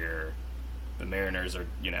this year. The Mariners are,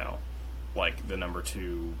 like the number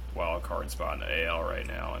 2 wild card spot in the AL right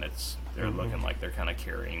now, and they're looking like they're kind of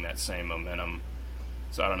carrying that same momentum.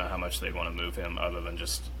 So I don't know how much they'd want to move him, other than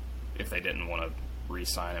just if they didn't want to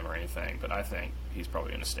re-sign him or anything. But I think he's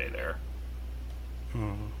probably going to stay there.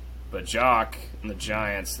 But Jock and the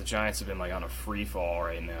Giants have been like on a free fall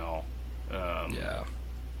right now. Yeah.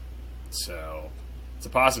 So it's a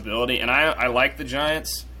possibility, and I like the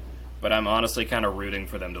Giants, but I'm honestly kind of rooting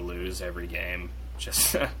for them to lose every game,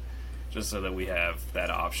 just so that we have that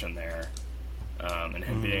option there. And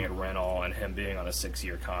him being a rental, and him being on a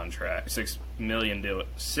 6-year contract, $1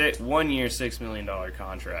 year, $6 million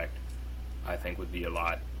contract, I think would be a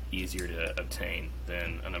lot easier to obtain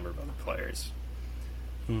than a number of other players.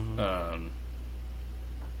 In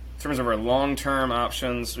terms of our long-term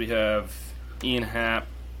options, we have Ian Happ,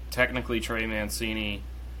 technically Trey Mancini.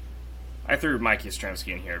 I threw Mike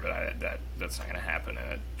Yastrzemski in here, but that's not going to happen,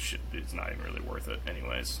 and it's not even really worth it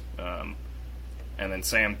anyways. And then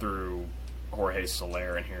Sam threw Jorge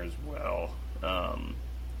Soler in here as well. I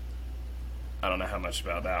don't know how much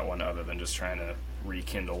about that one, other than just trying to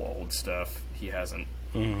rekindle old stuff. He hasn't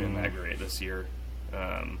been that great this year.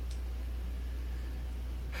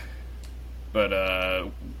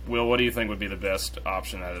 But Will, what do you think would be the best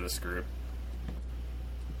option out of this group?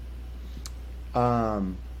 I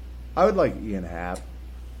would like Ian Happ,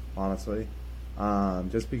 honestly,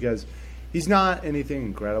 just because he's not anything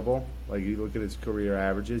incredible. Like, you look at his career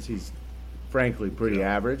averages, he's frankly pretty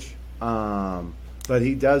average. But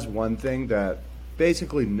he does one thing that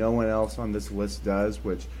basically no one else on this list does,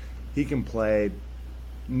 which he can play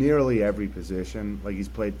nearly every position. Like, he's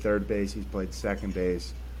played third base, he's played second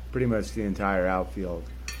base, pretty much the entire outfield.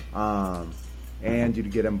 And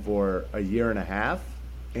you'd get him for a year and a half.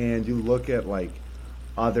 And you look at, like,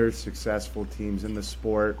 other successful teams in the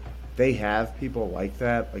sport, they have people like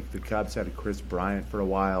that. Like, the Cubs had a Chris Bryant for a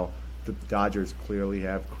while. The Dodgers clearly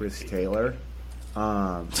have Chris Taylor.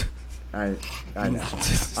 I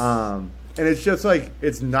know. And it's just, like,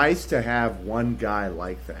 it's nice to have one guy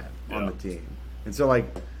like that on the team. And so, like,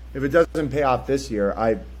 if it doesn't pay off this year,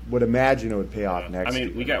 I would imagine it would pay off next year.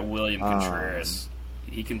 We got William Contreras.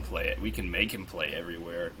 He can play it. We can make him play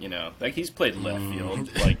everywhere. You know, like, he's played left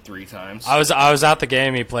field like 3 times. I was at the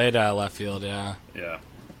game. He played left field. Yeah. Yeah,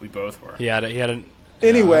 we both were. He had an.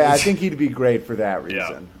 Anyway, I think he'd be great for that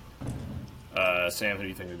reason. Yeah. Sam, who do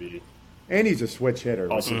you think would be? And he's a switch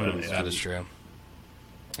hitter. Also, that is true.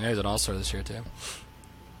 Yeah, he's an all-star this year too.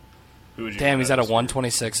 Who would you Damn, he's at a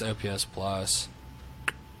 126 OPS plus.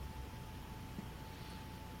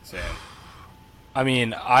 Sam. I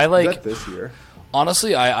mean, I like. Is that this year?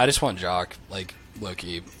 Honestly, I just want Jock, like,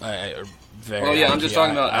 Loki. Very I'm just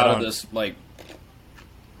talking about out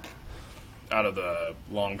of the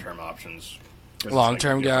long-term options.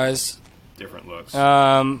 Long-term guys. Different looks.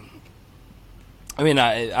 I mean,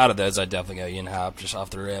 out of those, I'd definitely go Ian Happ just off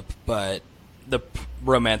the rip. But the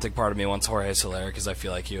romantic part of me wants Jorge Soler, because I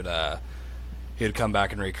feel like he would come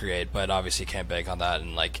back and recreate. But obviously, can't bank on that.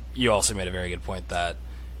 And, like, you also made a very good point that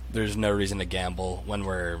there's no reason to gamble when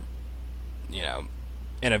we're, you know,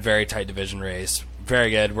 in a very tight division race.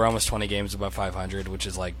 Very good. We're almost 20 games above 500, which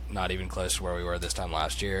is, like, not even close to where we were this time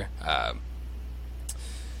last year. But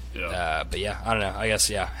yeah, I don't know. I guess,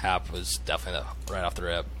 Happ was definitely right off the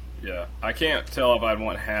rip. Yeah, I can't tell if I'd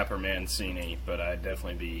want Happ or Mancini, but I'd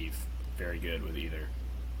definitely be very good with either.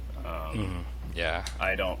 Yeah.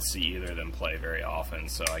 I don't see either of them play very often,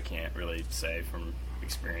 so I can't really say from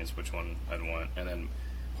experience which one I'd want. And then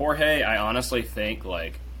Jorge, I honestly think,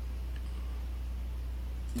 like,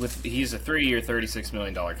 he's a 3-year, $36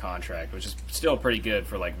 million contract, which is still pretty good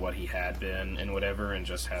for, like, what he had been and whatever, and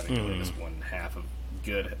just having really this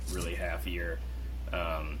really half year.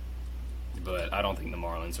 But I don't think the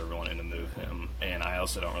Marlins are willing to move him, and I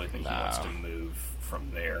also don't really think he wants to move from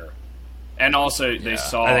there. And also, they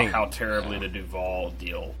saw how terribly the Duvall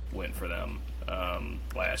deal went for them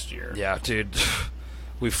last year. Yeah, dude.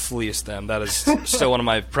 We fleeced them. That is still one of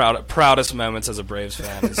my proudest moments as a Braves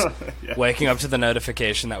fan, is waking up to the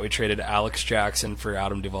notification that we traded Alex Jackson for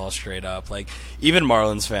Adam Duvall straight up. Like, even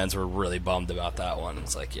Marlins fans were really bummed about that one.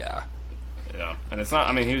 It's like, Yeah, and it's not,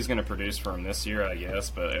 I mean, he was going to produce for him this year, I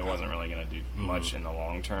guess, but it wasn't really going to do much in the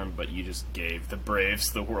long term, but you just gave the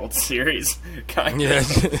Braves the World Series, kind of.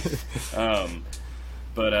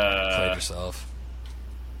 Played yourself.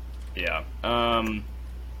 Yeah.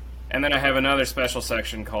 And then I have another special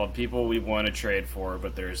section called People We Want to Trade For,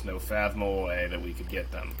 but there's no fathomable way that we could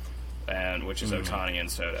get them, and which is Ohtani and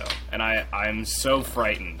Soto. And I'm so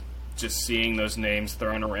frightened just seeing those names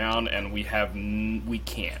thrown around, and we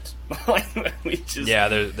can't. We just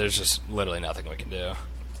there's just literally nothing we can do.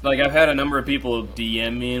 like I've had a number of people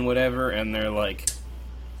DM me and whatever, and they're like,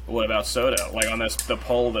 "What about Soto?" Like on the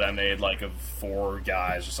poll that I made, like of 4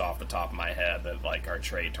 guys just off the top of my head that like are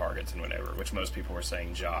trade targets and whatever, which most people were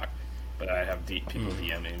saying Jock, but I have people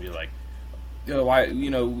DM me and be like, "Yo, why?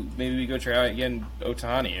 Maybe we go try out again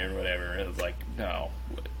Ohtani or whatever." And it's like, no,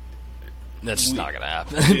 That's not gonna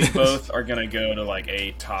happen. we both are gonna go to like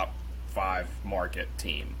a top 5 market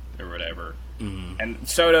team or whatever. And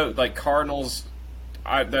Soto, like Cardinals,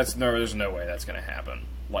 there's no way that's gonna happen.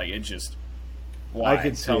 Like it just, why? I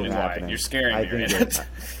could see Tell it me why. happening. You're scaring I me right think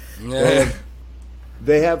Yeah.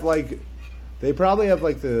 They probably have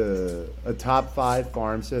like a top 5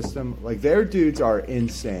 farm system. Like their dudes are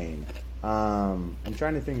insane. I'm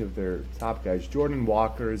trying to think of their top guys. Jordan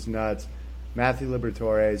Walker is nuts. Matthew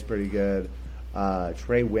Liberatore is pretty good.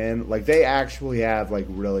 Trey Wynn, like they actually have like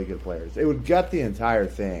really good players. It would gut the entire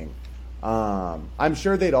thing. I'm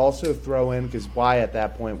sure they'd also throw in, because why at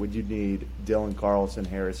that point would you need Dylan Carlson,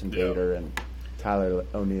 Harrison Bader, and Tyler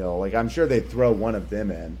O'Neill? Like I'm sure they'd throw one of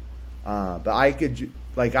them in. But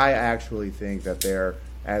I actually think that they're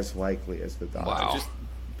as likely as the Dodgers. Wow.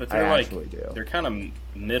 But they're I like, actually do. they're kind of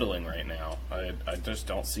middling right now. I just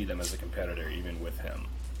don't see them as a competitor, even with him.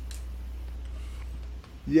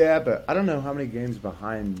 Yeah, but I don't know how many games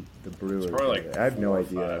behind the Brewers. probably like I have no 4 or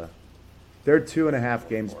idea. 5. They're 2.5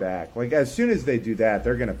 games back. Like as soon as they do that,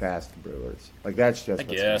 they're going to pass the Brewers. Like that's just. I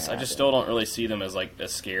what's guess gonna I just happen. still don't really see them as like a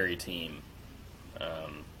scary team.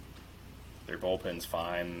 Their bullpen's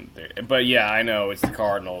fine, but yeah, I know it's the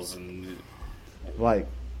Cardinals, and Like,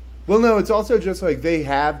 well, no, it's also just like they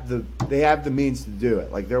have the means to do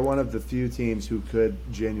it. Like they're one of the few teams who could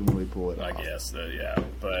genuinely pull it I off. guess yeah,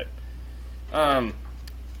 but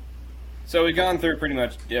so we've gone through pretty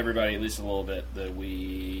much everybody, at least a little bit that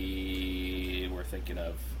we were thinking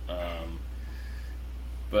of,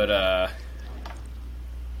 but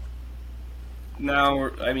now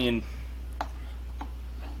we're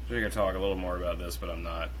gonna talk a little more about this, but I'm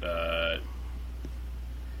not.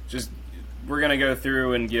 We're gonna go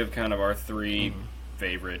through and give kind of our 3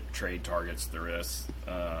 favorite trade targets through this,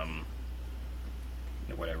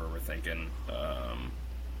 whatever we're thinking.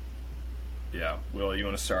 Yeah, Will, you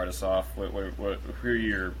want to start us off? Who are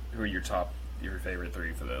your favorite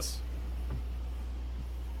 3 for this?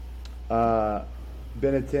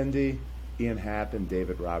 Benintendi, Ian Happ, and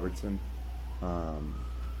David Robertson.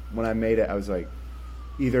 When I made it, I was like,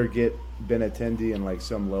 either get Benintendi and like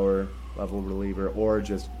some lower level reliever, or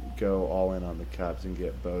just go all in on the Cubs and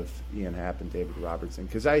get both Ian Happ and David Robertson.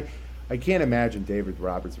 Because I can't imagine David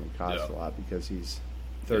Robertson would cost a lot because he's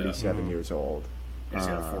 37 years old. He's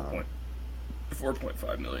got a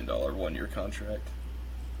 $4.5 million 1-year contract.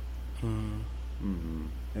 And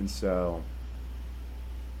so,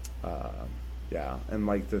 yeah, and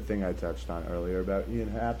like the thing I touched on earlier about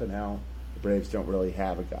Ian Happ and how the Braves don't really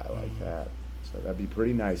have a guy like that. So that'd be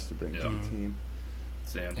pretty nice to bring to the team.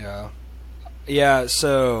 Sam. Yeah.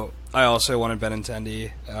 So I also wanted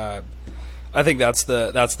Benintendi. I think that's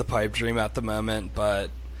the pipe dream at the moment,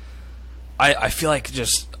 but I feel like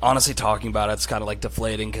just honestly talking about it's kind of like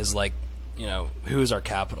deflating because like who's our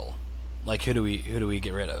capital? Like who do we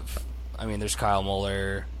get rid of? I mean, there's Kyle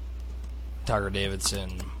Muller, Tucker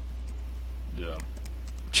Davidson,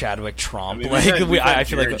 Chadwick Tromp. I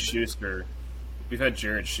feel like Schuster. We've had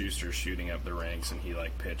Jared Schuster shooting up the ranks, and he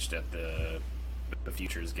like pitched at the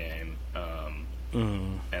Futures game.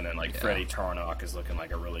 And then like Freddie Tarnock is looking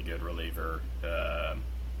like a really good reliever.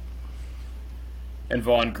 And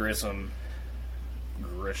Vaughn Grisham, I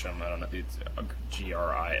don't know, it's Grissom.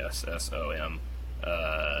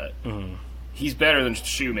 He's better than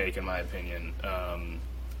Shoemake in my opinion,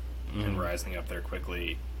 and rising up there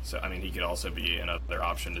quickly. So I mean, he could also be another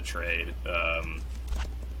option to trade, and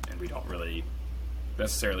we don't really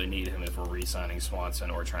necessarily need him if we're re-signing Swanson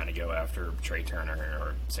or trying to go after Trey Turner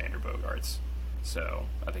or Sander Bogarts. So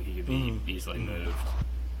I think he could be easily moved.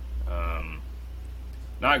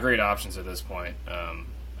 Not great options at this point.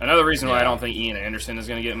 Another reason why I don't think Ian Anderson is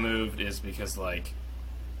going to get moved is because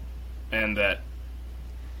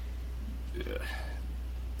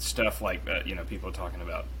stuff like that, people talking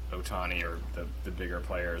about Ohtani or the bigger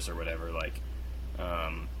players or whatever,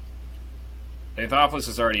 Anthopoulos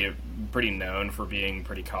is already pretty known for being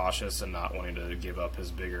pretty cautious and not wanting to give up his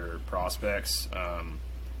bigger prospects.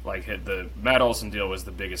 The Matt Olson deal was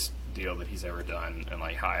the biggest deal that he's ever done, and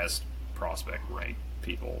highest prospect ranked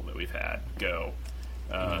people that we've had go.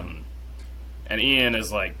 And Ian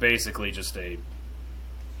is basically just a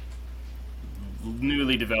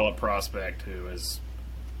newly developed prospect who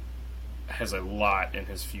has a lot in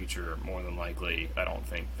his future. More than likely, I don't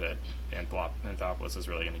think that Anthopoulos is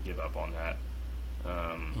really going to give up on that.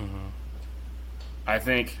 I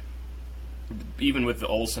think even with the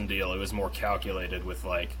Olsen deal, it was more calculated with,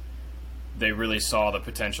 like, they really saw the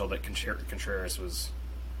potential that Contreras was,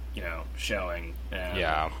 showing. And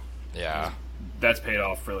yeah. That's paid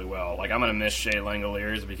off really well. Like, I'm going to miss Shea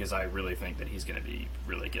Langoliers because I really think that he's going to be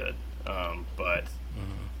really good. But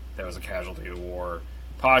that was a casualty of war.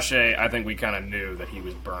 Pache, I think we kind of knew that he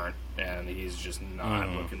was burnt, and he's just not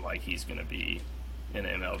looking like he's going to be in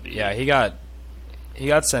MLB. Yeah, he got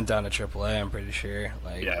sent down to AAA, I'm pretty sure.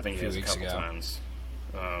 Like, I think a few he weeks has a couple ago. times.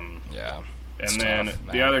 It's And then tough,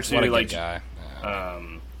 the man. other two, What a good like, guy. Yeah.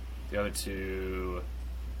 the other two,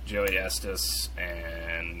 Joey Estes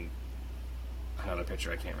and another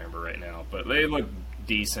pitcher I can't remember right now, but they looked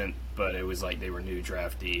decent. But it was like they were new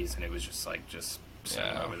draftees, and it was just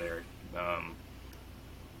send them over there.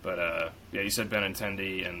 You said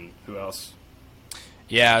Benintendi and who else?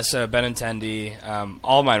 Yeah, so Benintendi,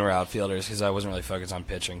 all mine were outfielders because I wasn't really focused on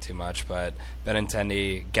pitching too much. But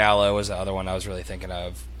Benintendi, Gallo was the other one I was really thinking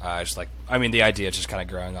of. The idea is just kind of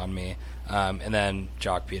growing on me. And then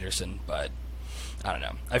Jock Peterson, but I don't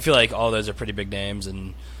know. I feel like all those are pretty big names,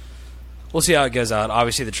 and we'll see how it goes out.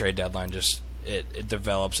 Obviously, the trade deadline just it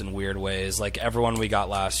develops in weird ways. Like, everyone we got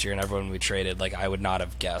last year and everyone we traded, like, I would not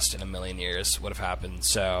have guessed in a million years would have happened.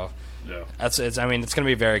 So Yeah. it's going to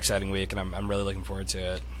be a very exciting week, and I'm really looking forward to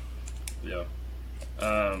it. Yeah.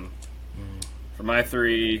 For my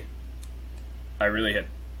three, I really had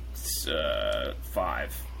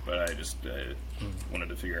 5, but I just wanted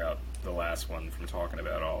to figure out the last one from talking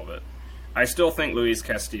about all of it. I still think Luis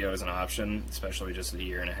Castillo is an option, especially just a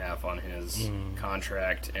year and a half on his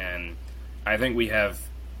contract, and I think we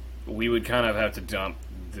would kind of have to dump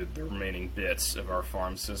the remaining bits of our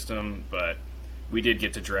farm system, but we did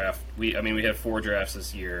get to draft. We had 4 drafts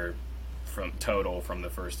this year from the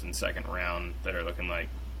first and second round that are looking like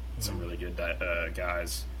some really good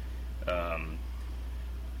guys.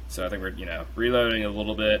 So I think we're reloading a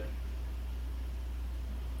little bit.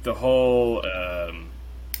 The whole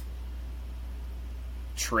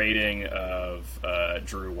trading of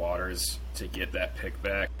Drew Waters to get that pick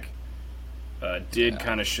back did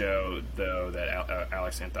kind of show, though, that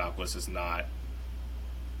Alex Anthopoulos is not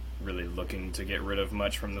really looking to get rid of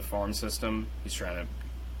much from the farm system. He's trying to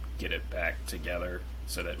get it back together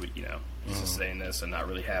so that we, sustain this and not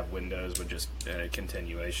really have windows with just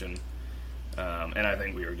continuation. And I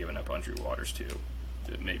think we were giving up on Drew Waters too.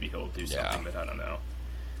 Maybe he'll do something, but I don't know.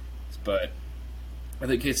 But I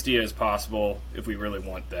think Castillo is possible if we really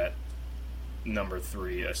want that number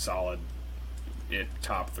 3, a solid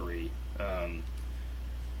top 3. And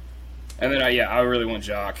then I really want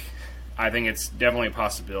Jock. I think it's definitely a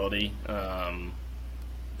possibility.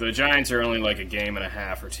 The Giants are only like a game and a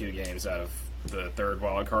half or 2 games out of the third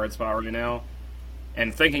wild card spot right now.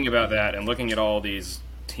 And thinking about that and looking at all these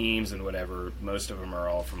teams and whatever, most of them are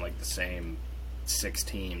all from like the same 6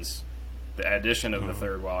 teams. The addition of the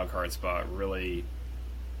third wild card spot really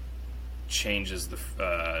changes the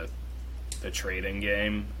trading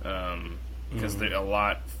game because a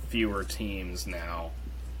lot fewer teams now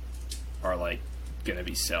are like going to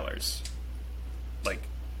be sellers. Like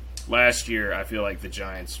last year, I feel like the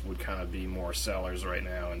Giants would kind of be more sellers right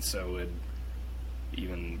now, and so would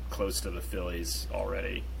even close to the Phillies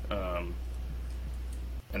already.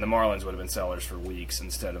 And the Marlins would have been sellers for weeks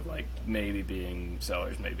instead of like maybe being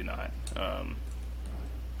sellers, maybe not.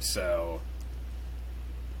 So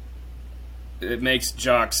it makes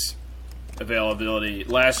Jock's availability.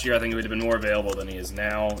 Last year, I think it would have been more available than he is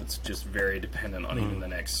now. It's just very dependent on even the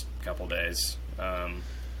next couple days.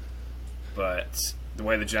 But the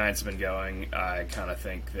way the Giants have been going, I kind of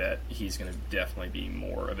think that he's going to definitely be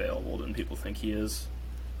more available than people think he is.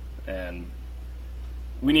 And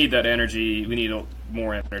we need that energy. We need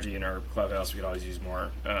more energy in our clubhouse. We could always use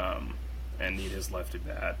more. And need his lefty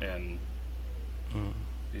bat. And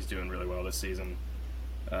he's doing really well this season.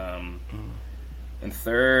 And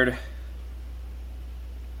third,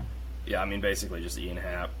 basically just Ian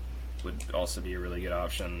Happ would also be a really good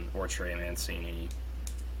option, or Trey Mancini.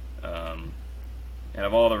 And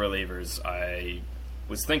of all the relievers, I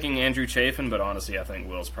was thinking Andrew Chafin, but honestly, I think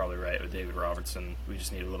Will's probably right with David Robertson. We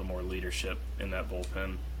just need a little more leadership in that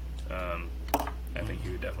bullpen. I think he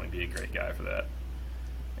would definitely be a great guy for that.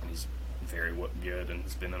 And he's very good and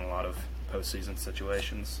has been in a lot of postseason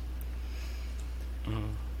situations.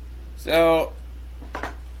 So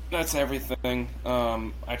that's everything.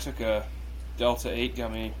 I took a Delta 8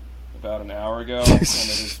 gummy about an hour ago, and it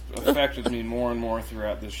has affected me more and more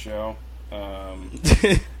throughout this show.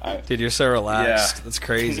 Dude, you're so relaxed. Yeah. That's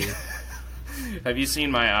crazy. Have you seen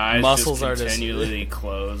my eyes Muscles just are continually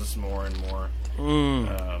close more and more?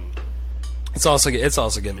 It's also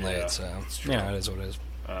getting Yeah, late, so it's true. yeah, it is what it is.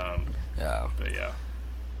 Yeah. But yeah.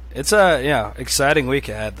 It's a exciting week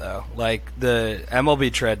ahead though. Like the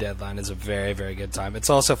MLB trade deadline is a very, very good time. It's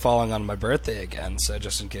also falling on my birthday again, so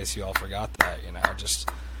just in case you all forgot that,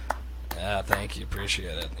 thank you,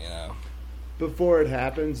 appreciate it. Before it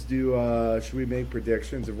happens, should we make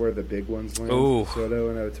predictions of where the big ones land? Ooh. Soto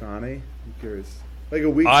and Ohtani. I'm curious. Like a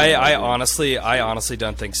week. I honestly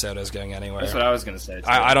don't think Soto's going anywhere. That's what I was gonna say. Too.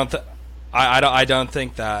 I don't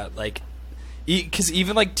think that because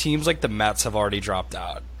even like teams like the Mets have already dropped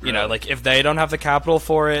out. You know, like if they don't have the capital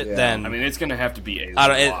for it, then I mean it's gonna have to be a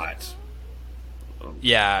lot.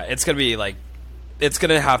 Yeah, it's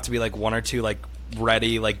gonna have to be like one or two like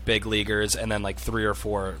ready like big leaguers, and then like 3 or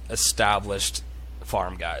 4 established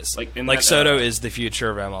farm guys. Like Soto is the future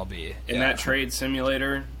of MLB. In that trade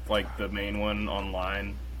simulator, like the main one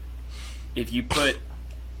online, if you put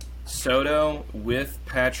Soto with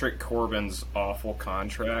Patrick Corbin's awful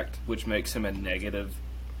contract, which makes him a negative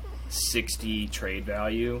 60 trade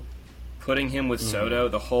value, putting him with Soto,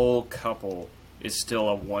 the whole couple is still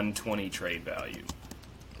a 120 trade value.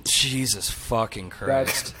 Jesus fucking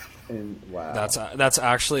Christ. Wow. That's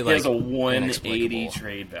actually like he has a 180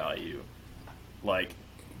 trade value. Like,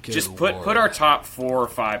 Good just Lord. put our top 4 or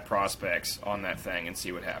 5 prospects on that thing and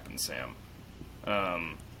see what happens, Sam.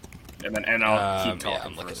 And I'll keep talking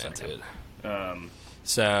I'm for a looking second. into it.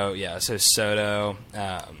 So Soto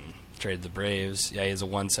traded the Braves. Yeah, he has a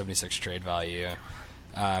 176 trade value.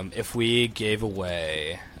 If we gave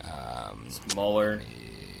away Muller.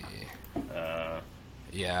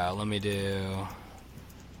 let me do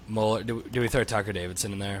Muller. Do we throw Tucker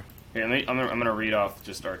Davidson in there? Yeah, I'm going to read off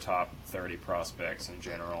just our top 30 prospects in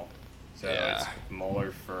general. So it's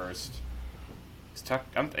Muller first.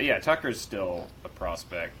 Tucker's still a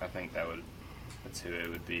prospect. I think that's who it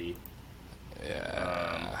would be.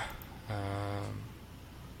 Yeah.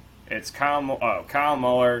 It's Kyle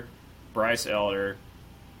Muller, Bryce Elder,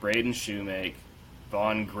 Braden Shoemake,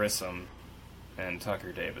 Vaughn Grissom, and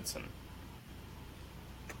Tucker Davidson.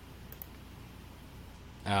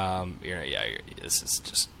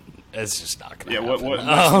 It's just not gonna Yeah, happen. what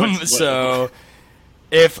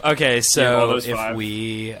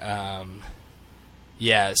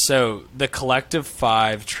So the collective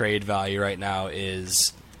 5 trade value right now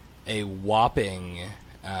is a whopping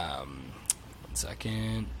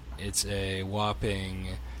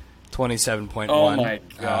 27.1. Oh my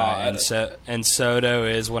god! And Soto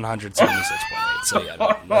is 176.8. So yeah,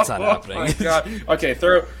 that's not happening. Oh my god! Okay,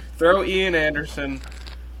 throw Ian Anderson,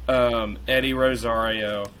 Eddie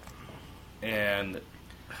Rosario, and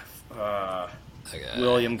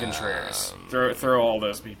William Contreras. Throw all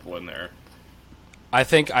those people in there. I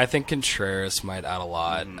think Contreras might add a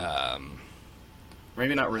lot.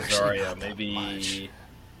 Maybe not Rosario. Actually, not maybe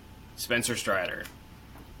Spencer Strider.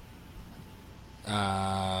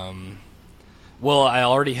 Well, I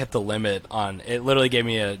already hit the limit on. It literally gave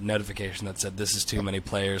me a notification that said this is too many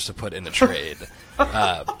players to put in a trade.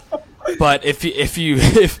 But if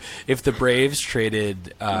the Braves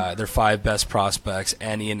traded their 5 best prospects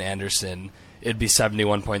and Ian Anderson, it'd be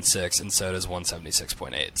 71.6, and Soto's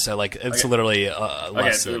 176.8. So like it's literally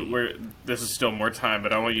less than. This is still more time,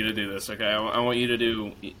 but I want you to do this. Okay, I want you to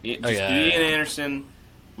do Ian Anderson,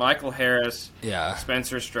 Michael Harris,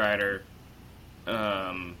 Spencer Strider.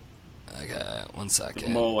 Okay, 1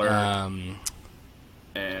 second. Muller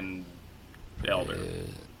and Elder.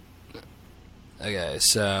 Okay,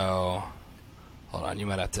 so hold on. You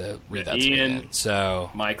might have to read that to Ian, me again.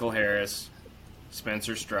 So Michael Harris,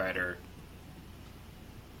 Spencer Strider,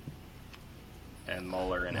 and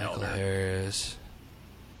Muller and Michael Elder. Harris,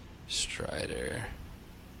 Strider,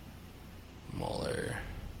 Muller,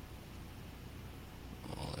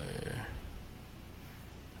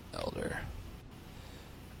 Elder.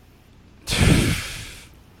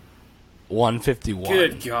 151.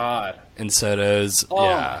 Good God. And Soto's,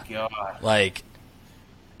 my God.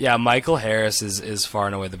 Michael Harris is far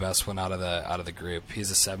and away the best one out of the group. He's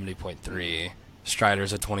a 70.3.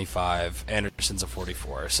 Strider's a 25. Anderson's a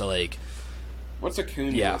 44. So like, what's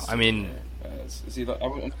Acuna? Yeah, I mean, is he? He's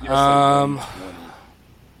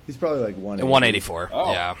probably like 184.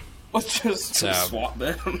 Oh. Yeah. Let's just swap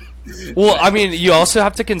them. Well, I mean, you also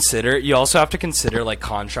have to consider like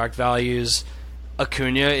contract values.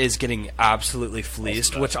 Acuna is getting absolutely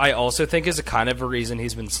fleeced, which I also think is a kind of a reason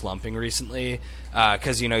he's been slumping recently.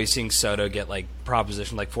 Because you're seeing Soto get like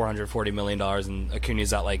propositioned like $440 million, and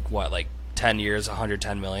Acuna's at like 10 years,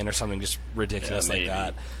 $110 million or something just ridiculous like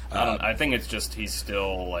that. I think it's just he's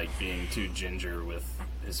still like being too ginger with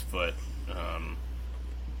his foot.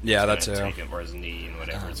 That's or his knee and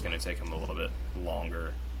whatever. It's going to take him a little bit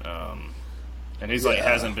longer. And he's like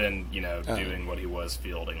hasn't been, doing what he was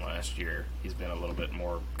fielding last year. He's been a little bit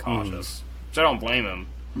more cautious, which I don't blame him.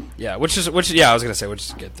 Yeah, which I was gonna say, which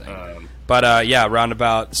is a good thing. But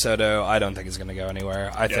roundabout Soto, I don't think is gonna go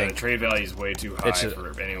anywhere. I think the trade value is way too high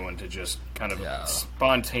for anyone to just kind of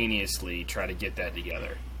spontaneously try to get that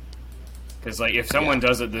together. Because like if someone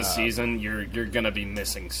does it this season, you're gonna be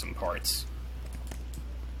missing some parts.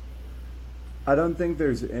 I don't think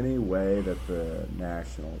there's any way that the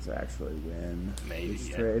Nationals actually win this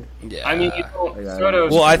trade. Yeah, I mean,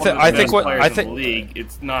 Soto's I think in the league.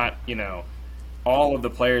 It's not, all of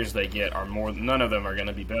the players they get are more. None of them are going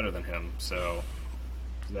to be better than him. So,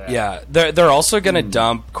 they're also going to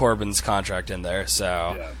dump Corbin's contract in there,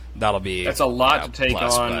 so that'll be that's a lot to take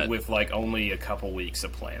on with like only a couple weeks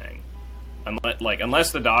of planning.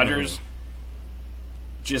 Unless the Dodgers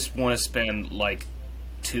just want to spend like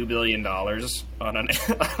 $2 billion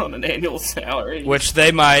on an annual salary, which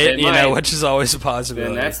they might, which is always a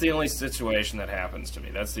possibility. And that's the only situation that happens to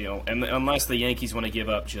me. That's the only, and unless the Yankees want to give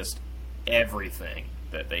up just everything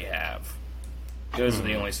that they have, those are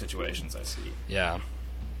the only situations I see. Yeah,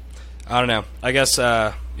 I don't know. I guess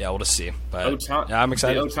we'll just see. But I'm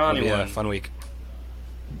excited. The Ohtani It'll be one, a fun week.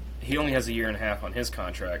 He only has a year and a half on his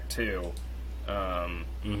contract too.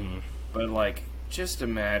 But like, just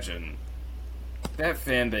imagine. That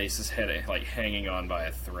fan base is hanging on by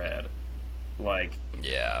a thread. Like,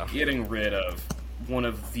 getting rid of one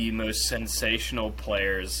of the most sensational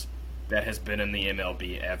players that has been in the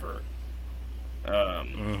MLB ever.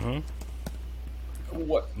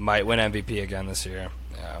 What might win MVP again this year?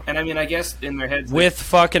 Yeah. And I mean, I guess in their heads with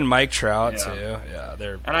fucking Mike Trout too. Yeah,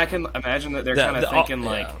 they're. And I can imagine that they're kind of thinking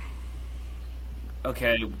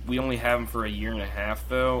okay, we only have him for a year and a half,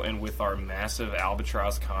 though, and with our massive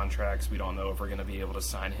albatross contracts, we don't know if we're going to be able to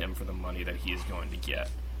sign him for the money that he is going to get.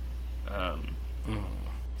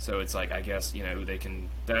 So it's like, I guess, they can.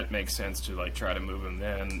 That makes sense to like try to move him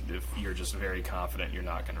then if you're just very confident you're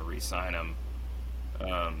not going to re-sign him.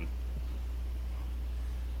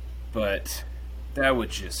 But that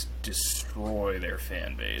would just destroy their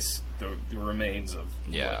fan base, the remains of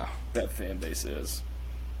what that fan base is.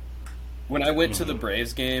 When I went to the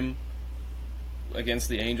Braves game against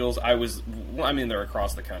the Angels, they're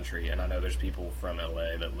across the country, and I know there's people from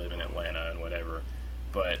LA that live in Atlanta and whatever,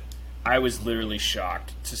 but I was literally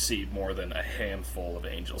shocked to see more than a handful of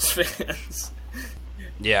Angels fans.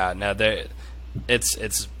 Yeah, no,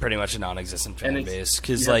 it's pretty much a non-existent fan base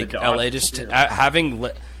because like LA just having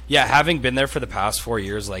been there for the past 4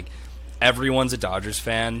 years, like everyone's a Dodgers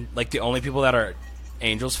fan. Like the only people that are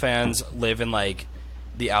Angels fans live in like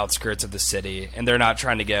the outskirts of the city, and they're not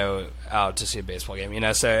trying to go out to see a baseball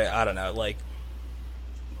game, so I don't know, like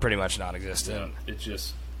pretty much non-existent. Yeah, it's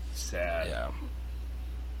just sad. Yeah.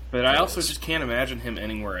 But I also just can't imagine him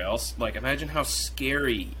anywhere else. Like, imagine how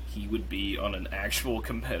scary he would be on an actual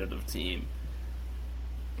competitive team.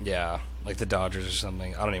 Yeah, like the Dodgers or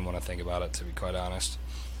something. I don't even want to think about it, to be quite honest.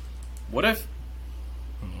 What if...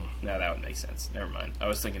 No, that would make sense. Never mind. I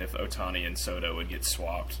was thinking if Ohtani and Soto would get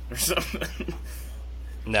swapped or something.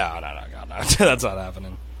 No, God, no. That's not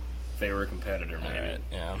happening. If they were a competitor, maybe. All right,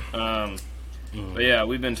 yeah. But yeah,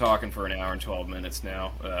 we've been talking for an hour and 12 minutes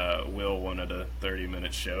now. Will wanted a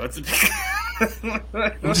 30-minute show.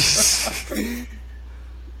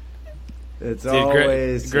 It's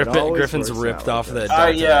always Griffin's ripped off of that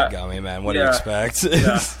Delta gummy, man. What do you expect?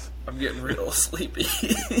 I'm getting real sleepy.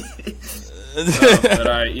 But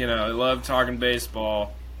I love talking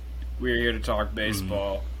baseball. We're here to talk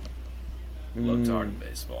baseball. Love talking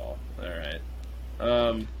baseball. All right.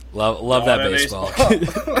 Love that baseball.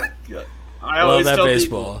 I always love that tell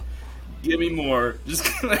baseball. People, give me more.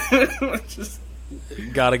 Just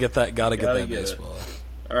gotta get that baseball.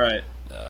 All right.